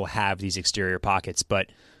that still have these exterior pockets, but.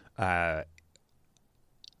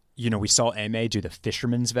 We saw M.A. do the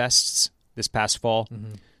fisherman's vests this past fall.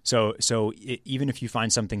 So even if you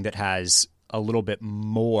find something that has a little bit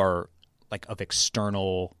more like of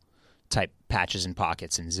external type patches and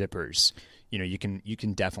pockets and zippers, you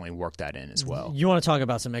can definitely work that in as well. You want to talk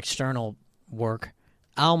about some external work?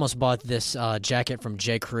 I almost bought this jacket from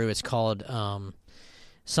J. Crew. It's called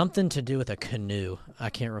something to do with a canoe.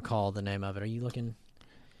 I can't recall the name of it. Are you looking?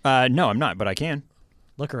 No, I'm not, but I can.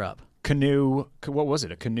 Look her up. Canoe. What was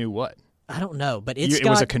it? A canoe? What? I don't know, but it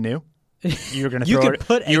was a canoe. You were going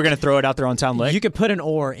to throw it out there on Town Lake. You could put an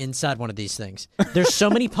oar inside one of these things. There's so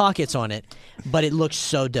many pockets on it, but it looks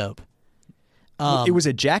so dope. It was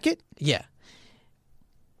a jacket. Yeah.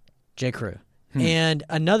 J. Crew. And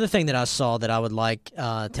another thing that I saw that I would like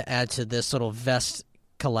to add to this little vest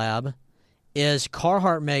collab is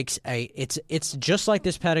Carhartt makes it's just like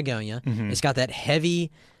this Patagonia. It's got that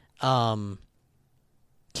heavy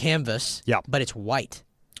canvas, but it's white.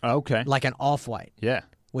 Okay. Like an off-white. Yeah.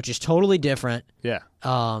 Which is totally different. Yeah.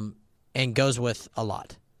 And goes with a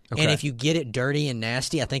lot. Okay. And if you get it dirty and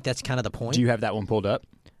nasty, I think that's kind of the point. Do you have that one pulled up?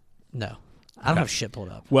 No. I don't have shit pulled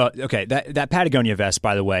up. Well, okay. That Patagonia vest,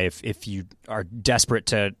 by the way, if you are desperate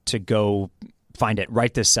to go find it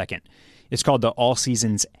right this second, it's called the All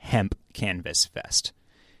Seasons Hemp Canvas Vest.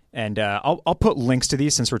 And I'll put links to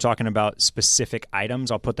these since we're talking about specific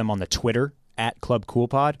items. I'll put them on the Twitter at Club Cool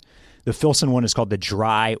Pod. The Filson one is called the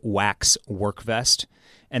Dry Wax Work Vest.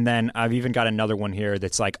 And then I've even got another one here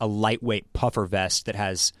that's like a lightweight puffer vest that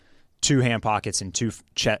has 2 hand pockets and 2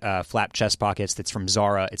 flap chest pockets. That's from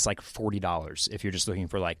Zara. It's like $40 if you're just looking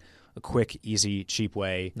for like a quick, easy, cheap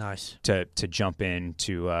way to jump in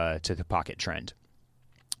to the pocket trend.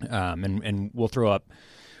 And we'll throw up.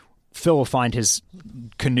 Phil will find his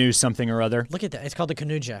canoe something or other. Look at that. It's called the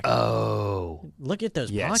canoe jacket. Oh. Look at those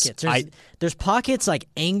pockets. There's pockets like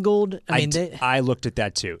angled. I looked at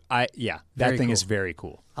that too. That thing is very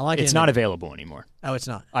cool. I like it. It's not available anymore. Oh, it's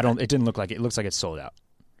not. It didn't look like it. It looks like it's sold out.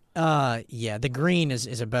 Yeah, the green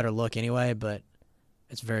is a better look anyway, but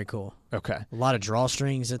it's very cool. Okay. A lot of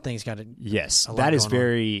drawstrings. That thing's got Yes, that is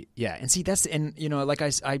very and see like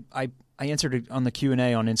I answered it on the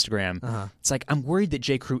Q&A on Instagram. It's like I'm worried that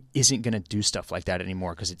J. Crew isn't going to do stuff like that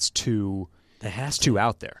anymore because it's too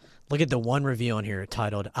out there. Look at the one review on here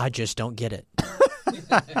titled "I just don't get it."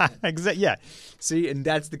 Exactly. Yeah. See, and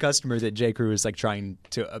that's the customer that J. Crew is like trying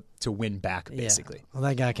to win back, basically. Yeah. Well,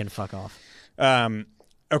 that guy can fuck off.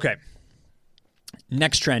 Okay.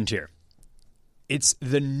 Next trend here. It's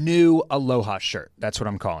the new Aloha shirt. That's what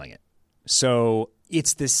I'm calling it. So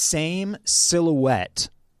it's the same silhouette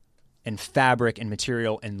and fabric and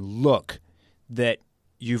material and look that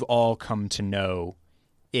you've all come to know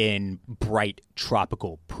in bright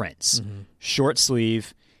tropical prints. Short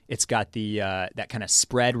sleeve. It's got the that kind of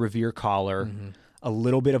spread Revere collar, a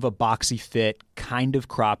little bit of a boxy fit, kind of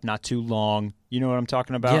crop, not too long. You know what I'm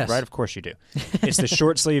talking about, yes. Right? Of course you do. It's the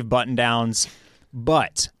short sleeve button downs,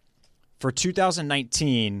 but for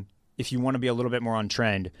 2019, if you want to be a little bit more on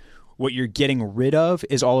trend, what you're getting rid of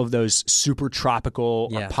is all of those super tropical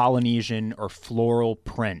or Polynesian or floral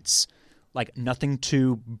prints, like nothing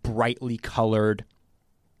too brightly colored.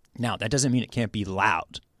 Now, that doesn't mean it can't be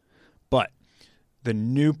loud, but the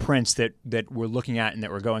new prints that we're looking at and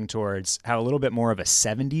that we're going towards have a little bit more of a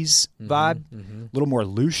 70s vibe, a little more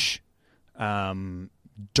louche,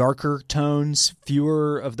 darker tones,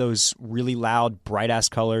 fewer of those really loud, bright-ass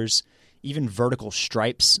colors, even vertical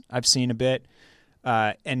stripes I've seen a bit.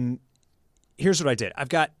 And here's what I did.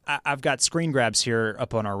 I've got screen grabs here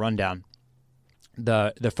up on our rundown.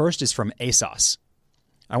 The first is from ASOS.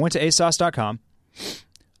 I went to ASOS.com.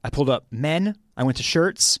 I pulled up men. I went to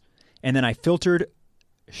shirts, and then I filtered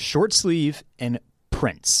short sleeve and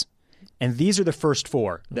prints. And these are the first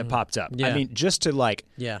 4 that popped up. Yeah. I mean, just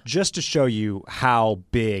to show you how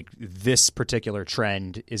big this particular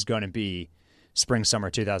trend is going to be spring summer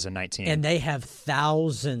 2019. And they have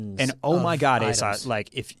thousands. And oh my God, items. ASOS, like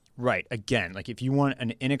if you want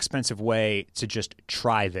an inexpensive way to just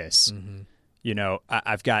try this, you know,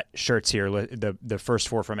 I've got shirts here. The first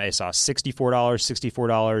 4 from ASOS: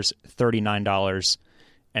 $64, $39,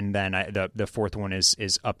 and then the fourth one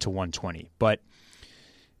is up to $120. But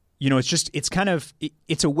you know,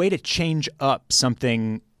 it's a way to change up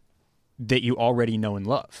something that you already know and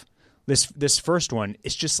love. This first one,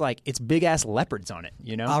 it's just like it's big ass leopards on it.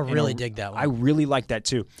 You know, I really dig that one. I really like that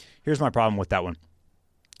too. Here's my problem with that one: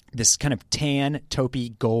 this kind of tan,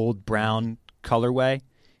 taupey, gold, brown colorway.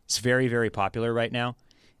 It's very, very popular right now.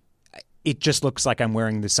 It just looks like I'm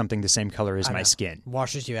wearing something the same color as my skin.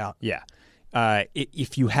 Washes you out. Yeah.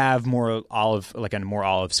 If you have more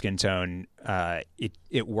olive skin tone,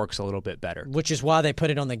 it works a little bit better. Which is why they put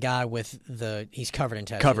it on the guy with he's covered in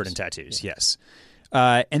tattoos. Yes.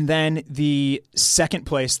 And then the second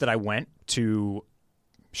place that I went to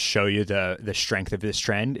show you the strength of this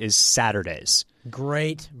trend is Saturdays.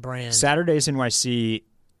 Great brand. Saturdays NYC.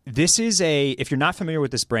 This is if you're not familiar with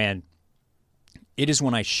this brand, it is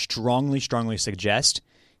one I strongly, strongly suggest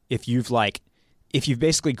if you've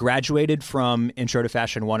basically graduated from Intro to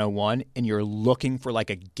Fashion 101 and you're looking for like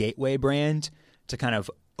a gateway brand to kind of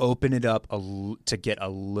open it up to get a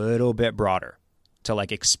little bit broader, to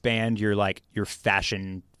like expand your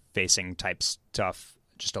fashion facing type stuff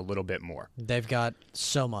just a little bit more. They've got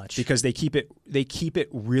so much because they keep it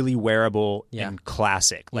really wearable and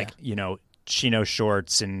classic, you know, chino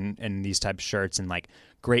shorts and these type of shirts and like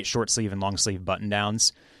great short sleeve and long sleeve button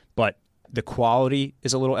downs, but the quality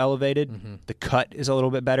is a little elevated. The cut is a little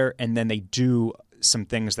bit better, and then they do some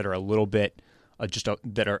things that are a little bit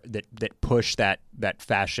that push that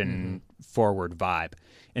fashion forward vibe.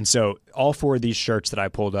 And so all 4 of these shirts that I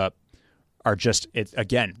pulled up are just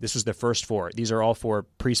again. This was the first 4. These are all 4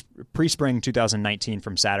 pre-spring 2019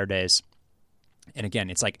 from Saturdays, and again,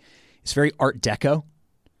 it's very Art Deco.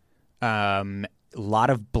 A lot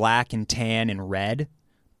of black and tan and red,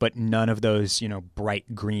 but none of those, you know,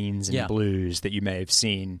 bright greens and blues that you may have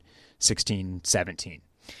seen 16, 17.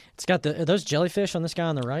 It's got are those jellyfish on this guy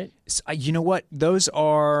on the right? You know what? Those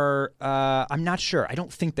are, I'm not sure. I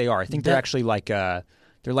don't think they are. I think they're actually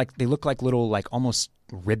they look like little, like almost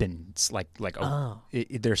ribbons.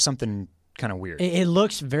 There's something kind of weird. It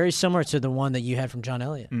looks very similar to the one that you had from John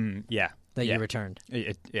Elliott. That you returned.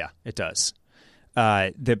 It does.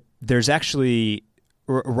 There's actually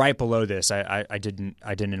right below this. I didn't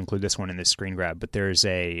include this one in this screen grab, but there's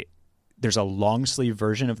a long sleeve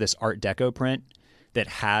version of this Art Deco print that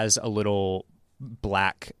has a little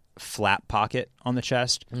black flap pocket on the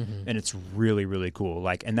chest, and it's really, really cool.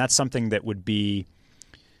 And that's something that would be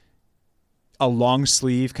a long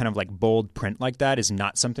sleeve kind of like bold print like that is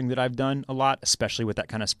not something that I've done a lot, especially with that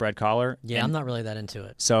kind of spread collar. Yeah, I'm not really that into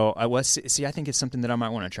it. So I think it's something that I might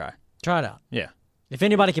want to try. Try it out. Yeah. If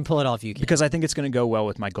anybody can pull it off, you can. Because I think it's going to go well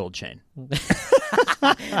with my gold chain.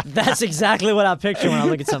 That's exactly what I picture when I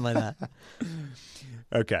look at something like that.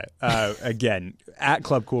 Okay. Again, at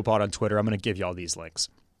Club Cool Pod on Twitter, I'm going to give you all these links.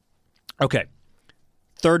 Okay.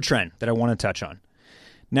 Third trend that I want to touch on.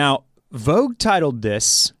 Now, Vogue titled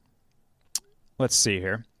this, let's see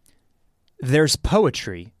here, "There's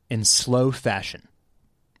Poetry in Slow Fashion."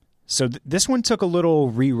 So this one took a little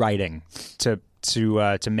rewriting to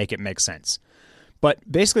make it make sense. But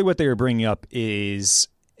basically what they were bringing up is,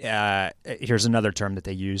 here's another term that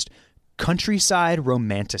they used, countryside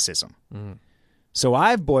romanticism. So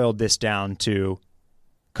I've boiled this down to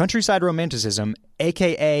countryside romanticism,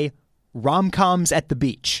 a.k.a. rom-coms at the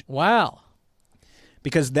beach. Wow.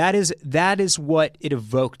 Because that is what it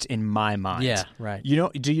evoked in my mind. Yeah, right.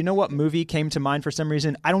 Do you know what movie came to mind for some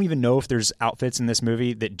reason? I don't even know if there's outfits in this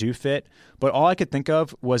movie that do fit, but all I could think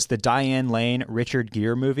of was the Diane Lane, Richard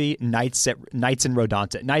Gere movie, Nights at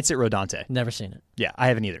Rodante. Never seen it. Yeah, I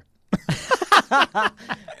haven't either.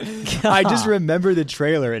 I just remember the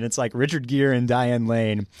trailer, and it's like Richard Gere and Diane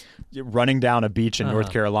Lane running down a beach in North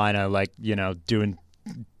Carolina,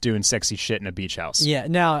 doing sexy shit in a beach house. Yeah,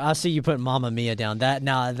 now I see you put Mamma Mia down. That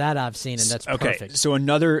I've seen, and that's perfect. So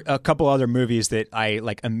a couple other movies that I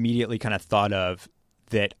immediately kind of thought of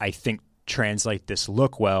that I think translate this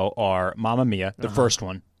look well are Mamma Mia, the first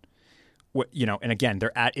one, and again,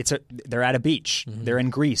 they're at a beach. Mm-hmm. They're in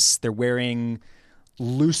Greece. They're wearing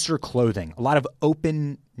looser clothing, a lot of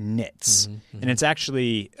open knits, and it's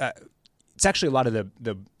actually a lot of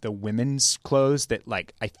the women's clothes that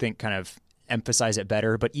like I think kind of emphasize it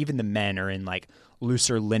better. But even the men are in like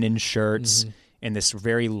looser linen shirts and this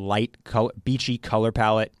very light beachy color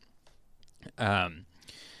palette.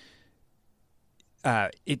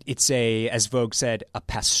 It's as Vogue said, a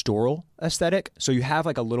pastoral aesthetic. So you have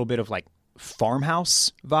like a little bit of like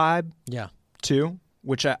farmhouse vibe, too,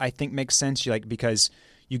 which I think makes sense. Because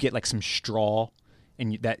you get like some straw,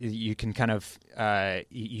 and that you can kind of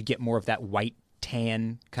you get more of that white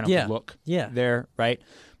tan kind of look there, right?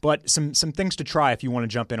 But some things to try if you want to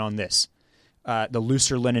jump in on this: the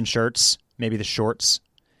looser linen shirts, maybe the shorts.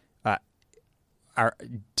 Our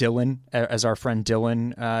friend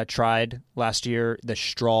Dylan tried last year, the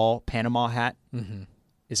straw Panama hat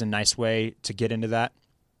is a nice way to get into that.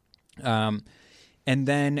 And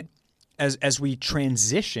then as we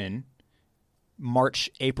transition March,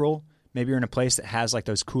 April, maybe you're in a place that has like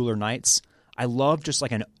those cooler nights. I love just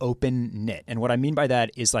like an open knit. And what I mean by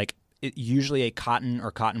that is like usually a cotton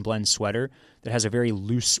or cotton blend sweater that has a very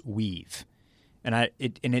loose weave. And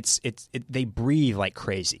they breathe like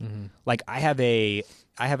crazy. Like I have a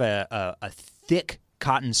thick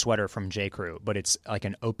cotton sweater from J. Crew, but it's like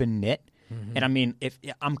an open knit. And I mean, if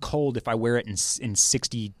I'm cold if I wear it in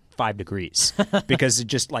 65 degrees because it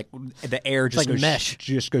just like the air just like goes mesh.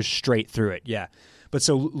 Just goes straight through it. Yeah. But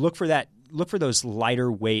so look for those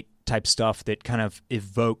lighter weight type stuff that kind of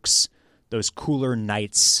evokes those cooler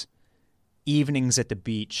nights, evenings at the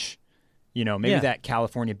beach. Maybe that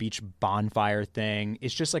California beach bonfire thing.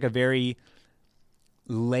 It's just like a very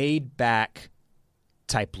laid back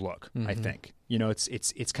type look, I think.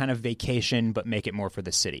 It's kind of vacation, but make it more for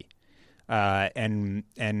the city. And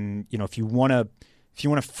if you want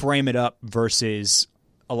to frame it up versus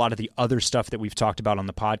a lot of the other stuff that we've talked about on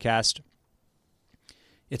the podcast,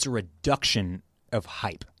 it's a reduction of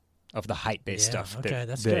hype, of the hype based stuff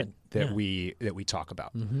that we talk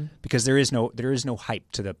about, because there is no hype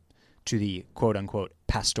to the quote unquote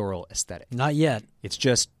pastoral aesthetic. Not yet. It's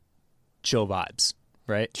just chill vibes,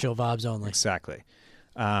 right? Chill vibes only. Exactly.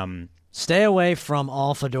 Stay away from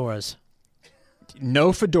all fedoras.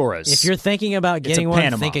 No fedoras. If you're thinking about getting one,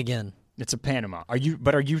 Panama. think again. It's a Panama. Are you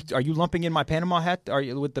lumping in my Panama hat? Are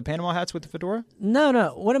you with the Panama hats with the fedora?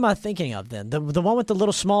 No. What am I thinking of then? The one with the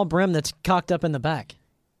little small brim that's cocked up in the back.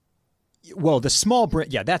 Well, the small brim,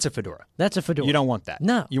 that's a fedora. That's a fedora. You don't want that.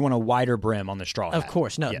 No. You want a wider brim on the straw hat. Of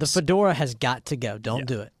course, no. Yes. The fedora has got to go. Don't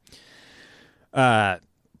do it.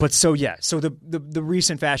 But so the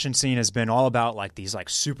recent fashion scene has been all about like these like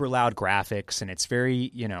super loud graphics, and it's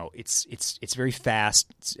very it's very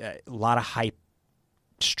fast. It's a lot of hype,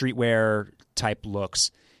 streetwear type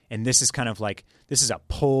looks, and this is kind of like this is a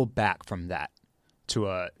pull back from that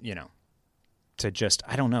to to just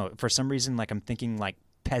I don't know, for some reason like I'm thinking like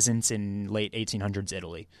peasants in late 1800s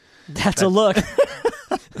Italy. That's a look.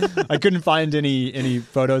 I couldn't find any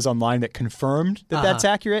photos online that confirmed that that's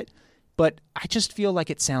accurate, but I just feel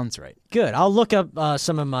like it sounds right. Good. I'll look up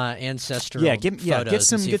some of my ancestral photos. Get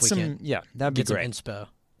some that'd be great. Some inspo.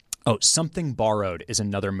 Oh, Something Borrowed is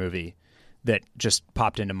another movie that just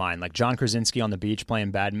popped into mind, like John Krasinski on the beach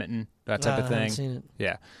playing badminton, that type of thing. I haven't seen it.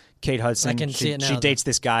 Yeah, Kate Hudson. I can see it now. She dates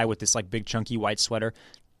this guy with this like big chunky white sweater.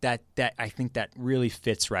 That I think that really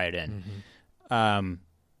fits right in.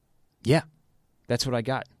 Yeah, that's what I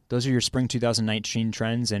got. Those are your spring 2019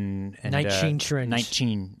 trends and 19 trends.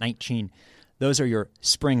 19. Those are your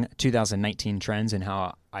spring 2019 trends and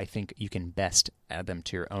how I think you can best add them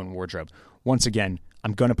to your own wardrobe. Once again,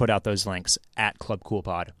 I'm going to put out those links at Club Cool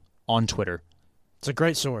Pod on Twitter. It's a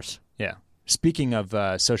great source. Yeah. Speaking of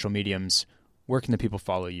social mediums, where can the people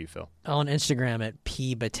follow you, Phil? On Instagram at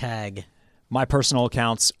pbatag. My personal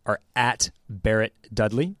accounts are at Barrett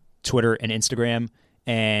Dudley, Twitter and Instagram.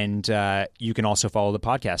 And you can also follow the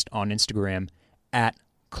podcast on Instagram at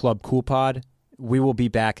Club Cool Pod. We will be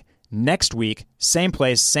back next week, same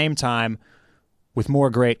place, same time, with more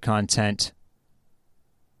great content.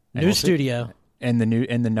 New studio. And the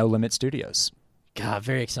No Limit Studios. God,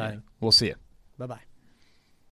 very exciting. We'll see you. Bye-bye.